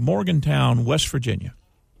hometown is Morgantown, West Virginia.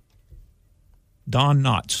 Don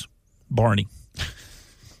Knotts, Barney.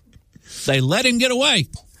 They let him get away.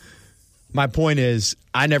 My point is,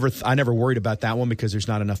 I never worried about that one because there's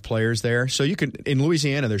not enough players there. So you can in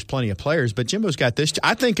Louisiana, there's plenty of players, but Jimbo's got this.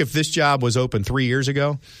 I think if this job was open 3 years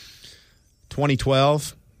ago,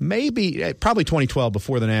 2012, probably 2012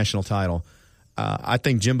 before the national title, I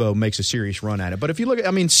think Jimbo makes a serious run at it. But if you look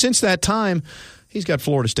at, since that time, he's got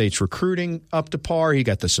Florida State's recruiting up to par. He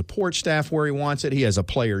got the support staff where he wants it. He has a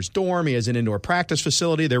player's dorm. He has an indoor practice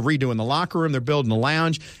facility. They're redoing the locker room. They're building a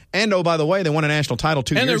lounge. And, oh, by the way, they won a national title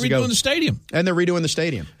 2 years ago. And they're redoing the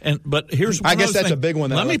stadium. But here's one I guess other that's thing. a big one.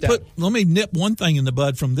 Let me nip one thing in the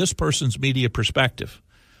bud from this person's media perspective.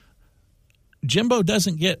 Jimbo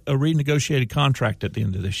doesn't get a renegotiated contract at the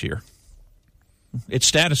end of this year. It's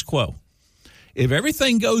status quo. If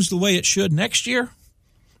everything goes the way it should next year,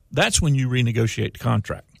 that's when you renegotiate the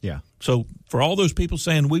contract. Yeah. So for all those people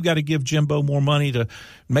saying we've got to give Jimbo more money to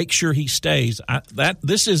make sure he stays,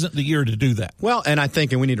 this isn't the year to do that. Well, and I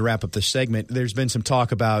think, and we need to wrap up this segment, there's been some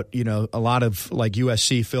talk about, a lot of like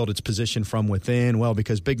USC filled its position from within. Well,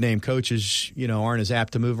 because big name coaches, aren't as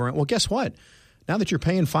apt to move around. Well, guess what? Now that you're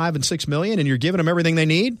paying $5 and $6 million and you're giving them everything they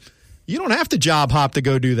need, you don't have to job hop to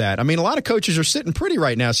go do that. A lot of coaches are sitting pretty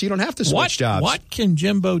right now, so you don't have to switch jobs. What can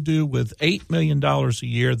Jimbo do with $8 million a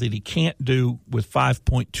year that he can't do with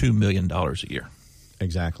 $5.2 million a year?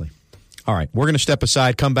 Exactly. All right, we're going to step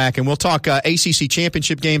aside, come back, and we'll talk ACC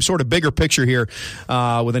championship game, sort of bigger picture here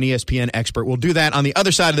with an ESPN expert. We'll do that on the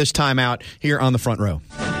other side of this timeout here on the Front Row.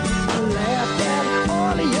 Laughed at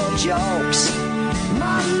all of your jokes.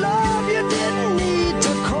 My love, you didn't need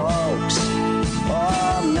to coax.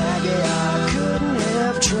 Oh, Maggie, I couldn't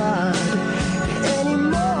have tried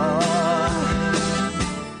anymore.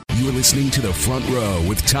 You're listening to The Front Row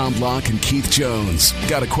with Tom Block and Keith Jones.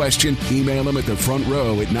 Got a question? Email them at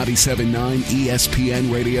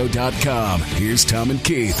thefrontrow@979ESPNradio.com. Here's Tom and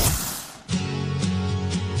Keith.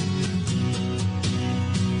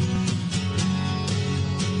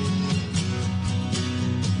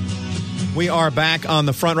 We are back on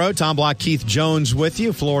the Front Row. Tom Block, Keith Jones with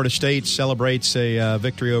you. Florida State celebrates a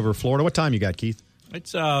victory over Florida. What time you got, Keith?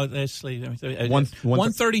 It's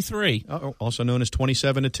 1:33. Also known as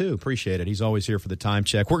 27-2. Appreciate it. He's always here for the time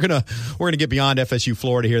check. We're gonna get beyond FSU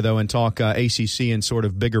Florida here though and talk ACC and sort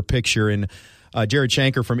of bigger picture. And Jared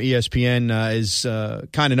Shanker from ESPN is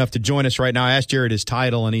kind enough to join us right now. I asked Jared his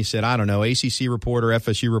title, and he said, I don't know, ACC reporter,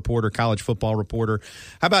 FSU reporter, college football reporter.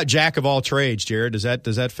 How about jack of all trades, Jared? Does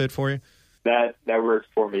that fit for you? That works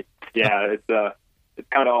for me. Yeah, it's kind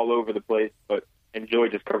of all over the place, but enjoy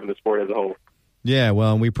just covering the sport as a whole. Yeah,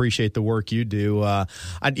 well, and we appreciate the work you do. I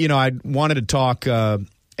wanted to talk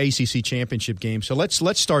ACC championship game, so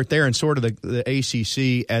let's start there and sort of the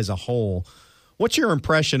ACC as a whole. What's your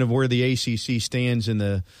impression of where the ACC stands in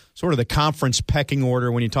the sort of the conference pecking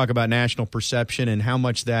order when you talk about national perception and how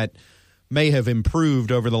much that may have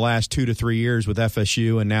improved over the last 2 to 3 years with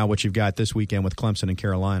FSU and now what you've got this weekend with Clemson and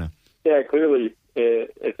Carolina? Yeah, clearly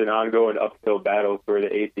it's an ongoing uphill battle for the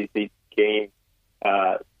ACC game.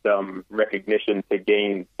 Some recognition to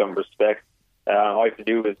gain some respect. All you have to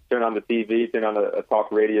do is turn on the TV, turn on a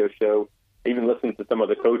talk radio show, even listen to some of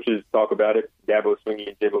the coaches talk about it. Dabo Swinney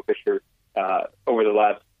and Jimbo Fisher over the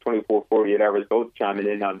last 24, 48 hours, both chiming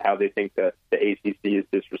in on how they think that the ACC is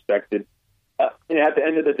disrespected. At the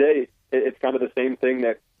end of the day, it's kind of the same thing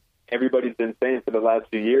that everybody's been saying for the last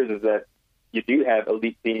few years is that you do have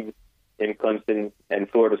elite teams in Clemson and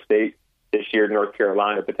Florida State this year, North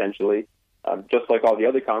Carolina potentially, just like all the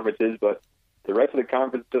other conferences, but the rest of the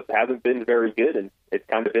conference just hasn't been very good, and it's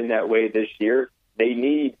kind of been that way this year. They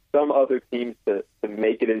need some other teams to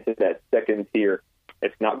make it into that second tier.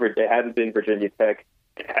 It hasn't been Virginia Tech,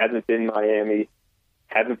 it hasn't been Miami,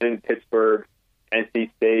 hasn't been Pittsburgh,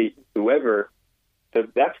 NC State, whoever. So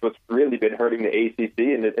that's what's really been hurting the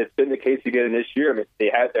ACC, and it's been the case again this year.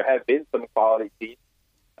 There have been some quality teams.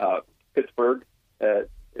 Pittsburgh. They're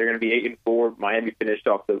going to be 8-4. Miami finished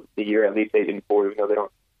off the year at least 8-4, even though they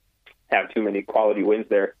don't have too many quality wins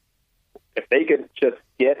there. If they could just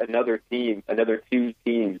get another two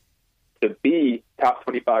teams to be top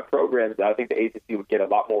 25 programs, I think the ACC would get a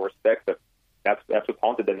lot more respect. But that's what's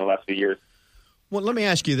haunted them the last few years. Well, let me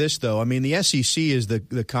ask you this, though. I mean, the SEC is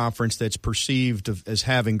the conference that's perceived as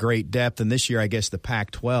having great depth, and this year, I guess, the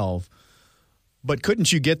Pac-12. But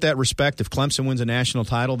couldn't you get that respect if Clemson wins a national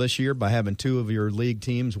title this year by having two of your league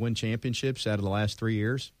teams win championships out of the last 3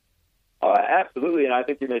 years? Absolutely, and I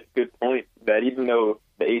think you make a good point that even though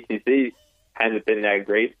the ACC hasn't been that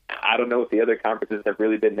great, I don't know if the other conferences have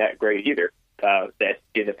really been that great either. The SEC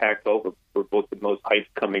and the Pac-12 were both the most hyped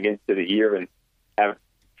coming into the year and have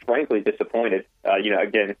frankly disappointed.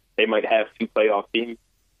 Again, they might have two playoff teams,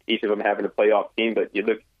 each of them having a playoff team, but you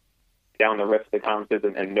look down the rest of the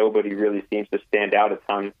conferences and nobody really seems to stand out a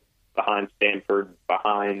ton behind Stanford,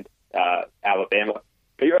 behind Alabama.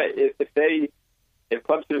 But you're right, if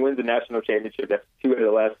Clemson wins the national championship, that's 2 out of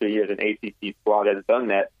the last 3 years an ACC squad has done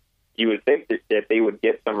that, you would think that they would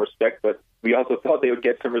get some respect, but we also thought they would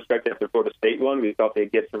get some respect after Florida State won. We thought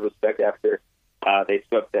they'd get some respect after they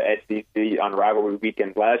swept the SEC on rivalry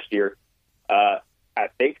weekend last year. I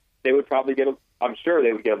think they would probably I'm sure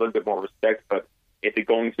they would get a little bit more respect, but is it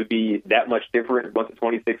going to be that much different once the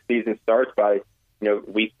 26th season starts by,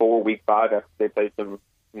 week 4, week 5 after they play some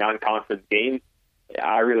non-conference games?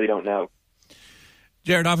 I really don't know.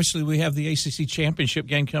 Jared, obviously we have the ACC championship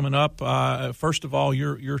game coming up. First of all,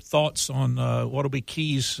 your thoughts on what will be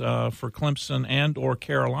keys for Clemson and or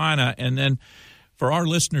Carolina, and then for our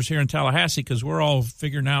listeners here in Tallahassee, because we're all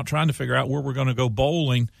trying to figure out where we're going to go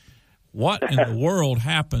bowling. What in the world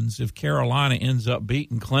happens if Carolina ends up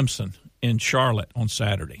beating Clemson in Charlotte on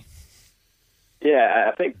Saturday? Yeah,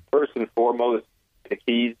 I think first and foremost, the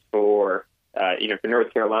keys for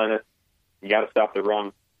North Carolina, you got to stop the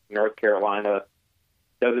run. North Carolina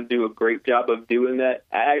doesn't do a great job of doing that.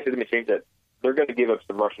 Actually, let me change that. They're going to give up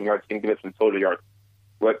some rushing yards, going to give up some total yards.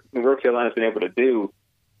 What North Carolina's been able to do,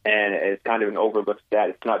 and it's kind of an overlooked stat,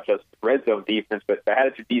 it's not just red zone defense, but how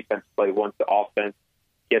does your defense play once the offense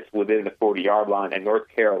gets within the 40-yard line? And North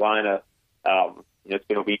Carolina, it's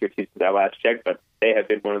been a week or two since I last checked, but they have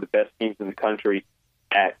been one of the best teams in the country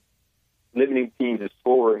at limiting teams in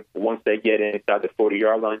scoring once they get inside the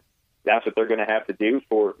 40-yard line. That's what they're going to have to do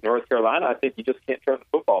for North Carolina. I think you just can't turn the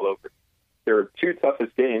football over. Their 2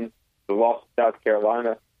 toughest games, the loss to South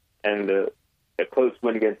Carolina and the close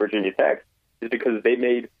win against Virginia Tech, is because they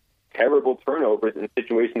made terrible turnovers in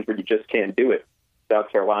situations where you just can't do it.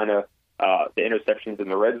 South Carolina, the interceptions in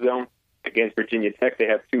the red zone. Against Virginia Tech, they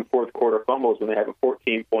have 2 fourth-quarter fumbles when they have a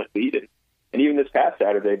 14-point lead. And even this past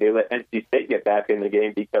Saturday, they let NC State get back in the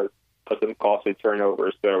game because of some costly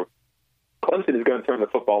turnovers. So Clemson is going to turn the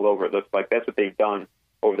football over, it looks like. That's what they've done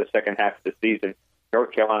over the second half of the season.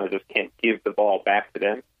 North Carolina just can't give the ball back to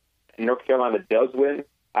them. And North Carolina does win.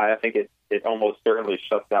 I think it almost certainly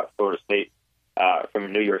shuts out Florida State from the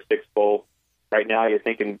New Year's Six Bowl. Right now, you're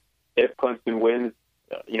thinking if Clemson wins,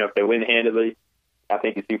 if they win handily, I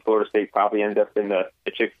think you see Florida State probably end up in the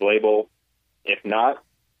Chick-fil-A Bowl. If not,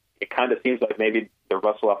 it kind of seems like maybe the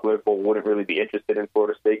Russell Athletic Bowl wouldn't really be interested in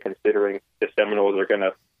Florida State, considering the Seminoles are going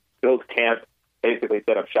to build camp, basically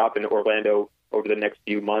set up shop in Orlando over the next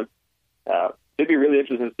few months. It'd be really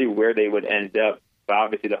interesting to see where they would end up. But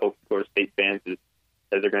obviously, the hope for Florida State fans is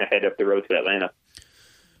that they're going to head up the road to Atlanta.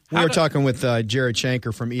 We were talking with Jared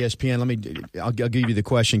Shanker from ESPN. I'll give you the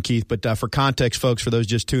question, Keith. But for context, folks, for those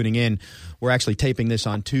just tuning in, we're actually taping this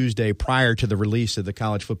on Tuesday prior to the release of the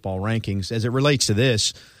college football rankings. As it relates to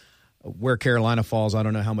this, where Carolina falls, I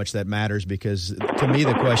don't know how much that matters, because to me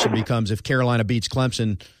the question becomes, if Carolina beats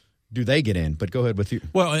Clemson, do they get in? But go ahead with you.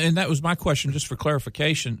 Well, and that was my question, just for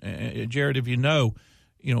clarification. Jared, if you know,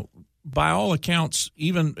 by all accounts,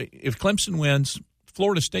 even if Clemson wins,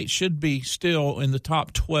 Florida State should be still in the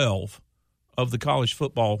top 12 of the college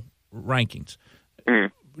football rankings.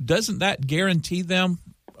 Doesn't that guarantee them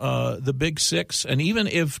the Big Six? And even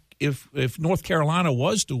if North Carolina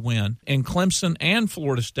was to win and Clemson and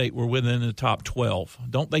Florida State were within the top 12,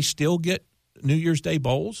 don't they still get New Year's Day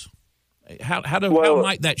bowls? How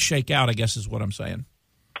might that shake out, I guess is what I'm saying.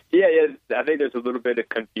 Yeah, I think there's a little bit of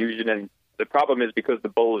confusion, and the problem is because the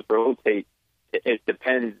bowls rotate, it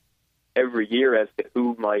depends every year as to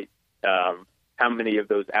who might, how many of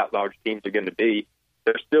those at-large teams are going to be.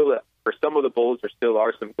 There's still, for some of the bowls, there still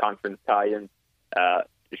are some conference tie-ins.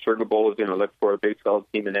 The Sugar Bowl is going to look for a Big 12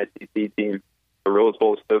 team, an SEC team. The Rose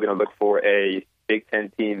Bowl is still going to look for a Big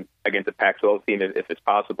 10 team against a Pac-12 team if it's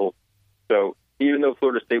possible. So even though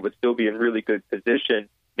Florida State would still be in really good position,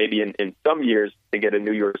 maybe in some years to get a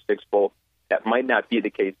New Year's Six Bowl, might not be the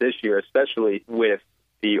case this year, especially with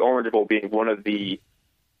the Orange Bowl being one of the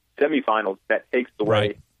semifinals that takes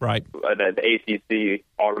away the ACC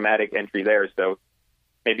automatic entry there. So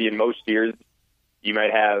maybe in most years you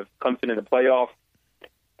might have Clemson in the playoff,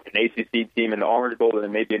 an ACC team in the Orange Bowl, and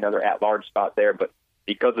then maybe another at-large spot there. But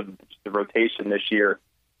because of the rotation this year,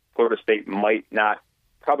 Florida State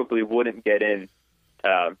probably wouldn't get in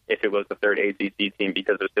if it was the third ACC team,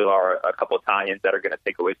 because there still are a couple of tie-ins that are going to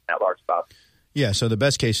take away from that large spot. Yeah, so the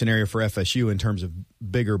best case scenario for FSU in terms of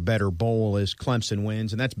bigger, better bowl is Clemson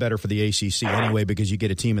wins, and that's better for the ACC anyway because you get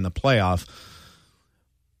a team in the playoff.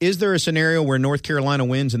 Is there a scenario where North Carolina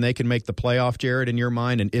wins and they can make the playoff, Jared, in your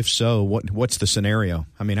mind? And if so, what's the scenario?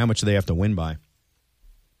 I mean, how much do they have to win by?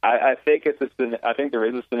 I think there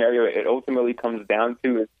is a scenario. It ultimately comes down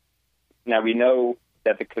to now we know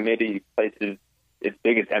that the committee places its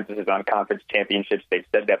biggest emphasis on conference championships. They've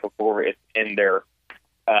said that before. It's in their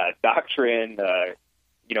doctrine,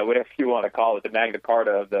 whatever you want to call it, the Magna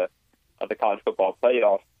Carta of the college football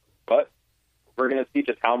playoff. But we're going to see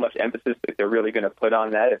just how much emphasis that they're really going to put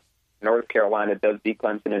on that if North Carolina does beat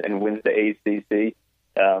Clemson and wins the ACC,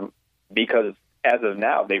 because as of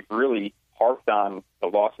now, they've really harped on the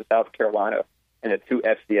loss of South Carolina and the two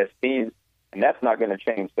FCS teams, and that's not going to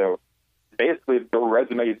change. So basically, their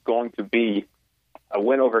resume is going to be a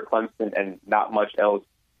win over Clemson and not much else.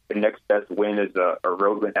 The next best win is a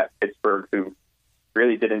road win at Pittsburgh, who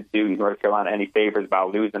really didn't do North Carolina any favors by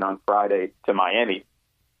losing on Friday to Miami.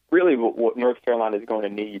 Really, what North Carolina is going to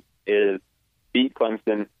need is beat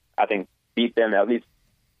Clemson. I think beat them at least.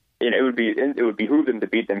 It would behoove them to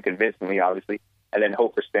beat them convincingly, obviously, and then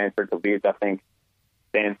hope for Stanford to lose. I think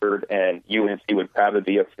Stanford and UNC would probably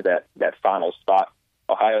be up for that final spot.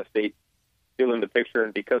 Ohio State still in the picture,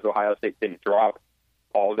 and because Ohio State didn't drop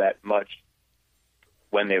all that much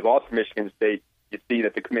when they lost to Michigan State, you see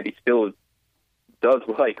that the committee still does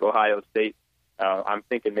like Ohio State. I'm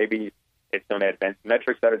thinking maybe it's some advanced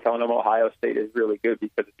metrics that are telling them Ohio State is really good,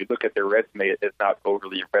 because if you look at their resume, it's not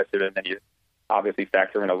overly impressive. And then you obviously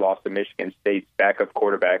factor in a loss to Michigan State's backup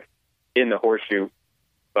quarterback in the horseshoe.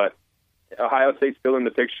 But Ohio State's still in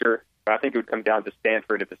the picture. I think it would come down to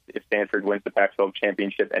Stanford if Stanford wins the Pac-12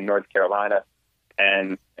 championship and North Carolina.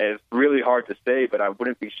 And it's really hard to say, but I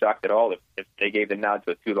wouldn't be shocked at all if they gave the nod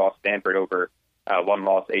to a two-loss Stanford over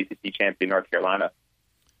one-loss ACC champion North Carolina.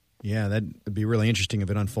 Yeah, that'd be really interesting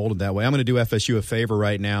if it unfolded that way. I'm going to do FSU a favor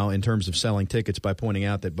right now in terms of selling tickets by pointing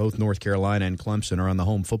out that both North Carolina and Clemson are on the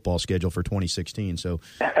home football schedule for 2016. So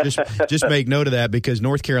just make note of that, because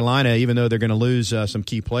North Carolina, even though they're going to lose some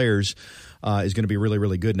key players, is going to be really,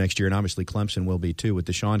 really good next year. And obviously Clemson will be too with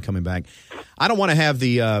Deshaun coming back. I don't want to have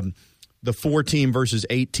the 4-team versus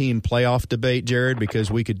 8-team playoff debate, Jared,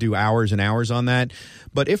 because we could do hours and hours on that.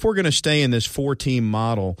 But if we're going to stay in this 4-team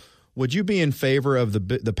model, would you be in favor of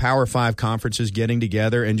the Power 5 conferences getting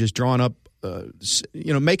together and just drawing up,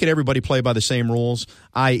 making everybody play by the same rules,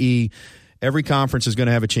 i.e., every conference is going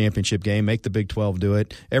to have a championship game, make the Big 12 do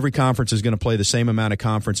it. Every conference is going to play the same amount of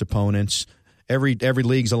conference opponents. Every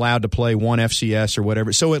league's allowed to play one FCS or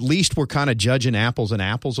whatever. So at least we're kind of judging apples and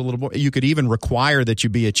apples a little more. You could even require that you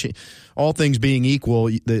be all things being equal,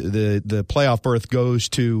 the playoff berth goes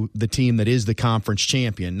to the team that is the conference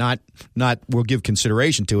champion. Not we'll give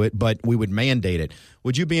consideration to it, but we would mandate it.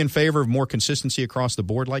 Would you be in favor of more consistency across the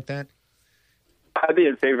board like that? I'd be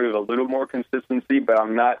in favor of a little more consistency, but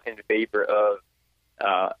I'm not in favor of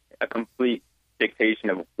a complete dictation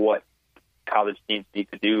of what college teams need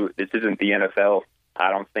to do. This isn't the NFL. I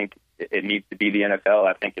don't think it needs to be the NFL.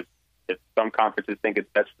 I think if some conferences think it's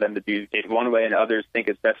best for them to do it one way and others think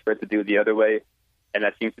it's best for it to do it the other way, and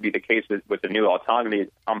that seems to be the case with the new autonomy,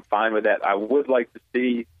 I'm fine with that. I would like to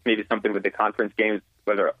see maybe something with the conference games,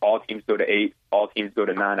 whether all teams go to 8, all teams go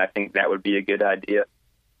to 9. I think that would be a good idea.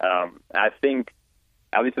 I think,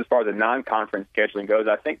 at least as far as the non-conference scheduling goes,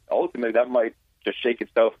 I think ultimately that might just shake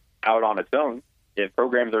itself out on its own. If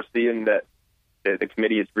programs are seeing that the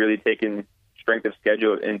committee is really taking strength of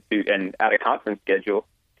schedule and out of conference schedule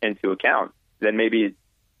into account, then maybe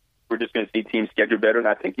we're just going to see teams schedule better. And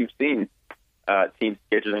I think you've seen teams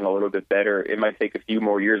scheduling a little bit better. It might take a few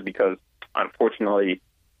more years because, unfortunately,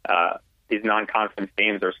 these non-conference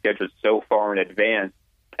games are scheduled so far in advance.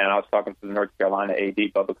 And I was talking to the North Carolina AD,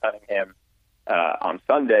 Bubba Cunningham, on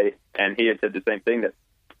Sunday, and he had said the same thing, that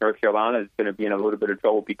North Carolina is going to be in a little bit of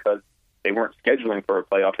trouble because they weren't scheduling for a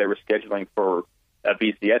playoff. They were scheduling for a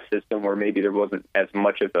BCS system where maybe there wasn't as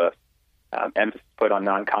much of a emphasis put on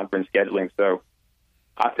non-conference scheduling. So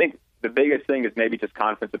I think the biggest thing is maybe just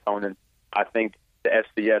conference opponents. I think the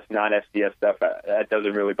FCS, non-FCS stuff, that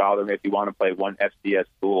doesn't really bother me. If you want to play one FCS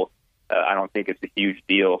school, I don't think it's a huge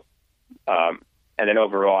deal. And then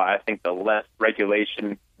overall, I think the less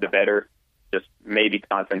regulation, the better. Just maybe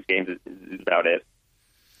conference games is about it.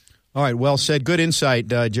 All right, well said. Good insight,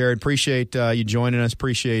 Jared. Appreciate you joining us.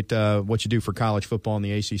 Appreciate what you do for college football in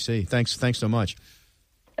the ACC. Thanks so much.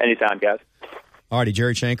 Anytime, guys. All righty,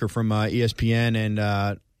 Jared Shanker from ESPN,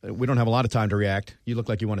 and we don't have a lot of time to react. You look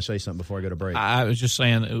like you want to say something before I go to break. I was just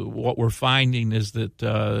saying what we're finding is that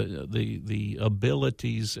the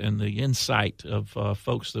abilities and the insight of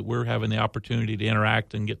folks that we're having the opportunity to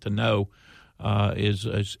interact and get to know is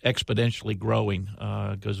exponentially growing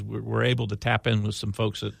because we're able to tap in with some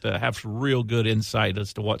folks that have some real good insight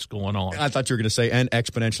as to what's going on. I thought you were going to say, and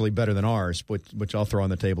exponentially better than ours, which I'll throw on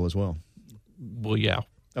the table as well. Well, yeah.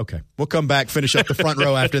 Okay. We'll come back, finish up the front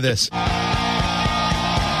row after this.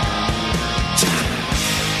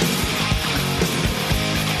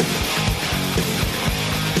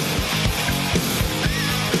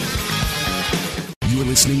 You're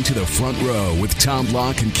listening to The Front Row with Tom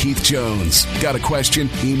Block and Keith Jones. Got a question?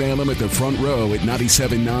 Email them at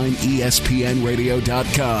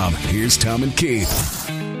thefrontrow@979ESPNradio.com. Here's Tom and Keith.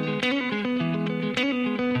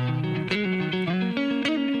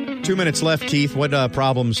 2 minutes left, Keith. What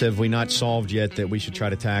problems have we not solved yet that we should try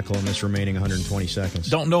to tackle in this remaining 120 seconds?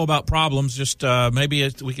 Don't know about problems. Just maybe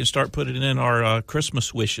we can start putting it in our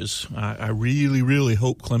Christmas wishes. I really, really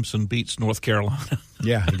hope Clemson beats North Carolina.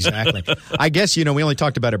 Yeah, exactly. I guess, we only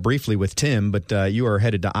talked about it briefly with Tim, but you are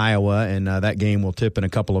headed to Iowa, and that game will tip in a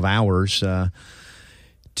couple of hours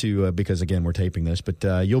because, again, we're taping this.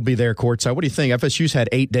 But you'll be there courtside. What do you think? FSU's had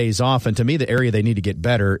 8 days off, and to me the area they need to get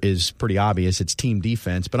better is pretty obvious. It's team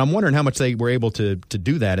defense. But I'm wondering how much they were able to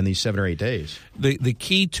do that in these 7 or 8 days. The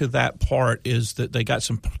key to that part is that they got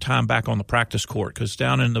some time back on the practice court because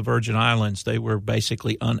down in the Virgin Islands they were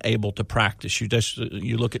basically unable to practice. You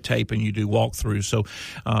look at tape and you do walkthroughs. So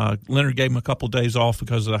Leonard gave them a couple of days off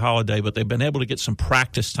because of the holiday, but they've been able to get some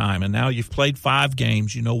practice time. And now you've played 5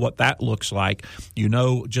 games. You know what that looks like.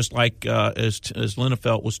 Just like as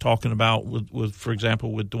Linnefelt was talking about with for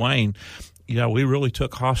example, with Dwayne, we really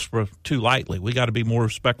took Hofstra too lightly. We got to be more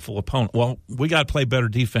respectful opponent. Well, we got to play better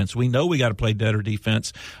defense. We know we got to play better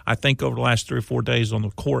defense. I think over the last 3 or 4 days on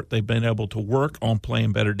the court, they've been able to work on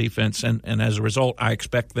playing better defense, and as a result, I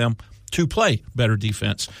expect them to play better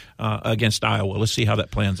defense against Iowa. Let's see how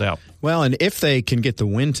that plans out. Well, and if they can get the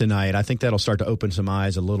win tonight, I think that'll start to open some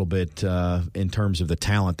eyes a little bit in terms of the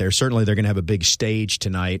talent there. Certainly they're going to have a big stage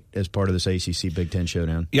tonight as part of this ACC Big Ten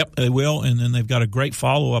showdown. Yep, they will, and then they've got a great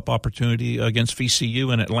follow-up opportunity against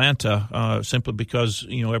VCU in Atlanta simply because,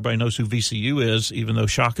 everybody knows who VCU is, even though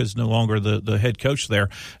Shaka is no longer the head coach there.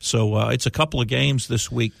 So it's a couple of games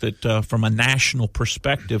this week that from a national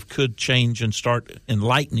perspective could change and start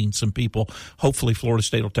enlightening some people. Hopefully Florida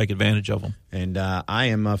State will take advantage of them. And I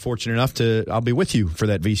am fortunate enough I'll be with you for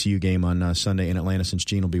that VCU game on Sunday in Atlanta since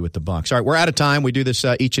Gene will be with the Bucs. All right, we're out of time. We do this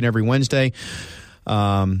each and every Wednesday.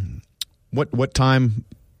 What time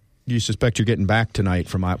do you suspect you're getting back tonight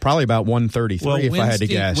from probably about 1:33 if I had to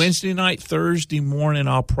guess. Wednesday night, Thursday morning,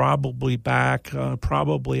 I'll probably back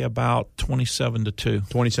probably about 27 to 2.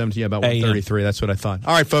 27 to, about 1:33. That's what I thought.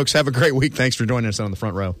 All right, folks, have a great week. Thanks for joining us on The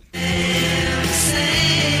Front Row.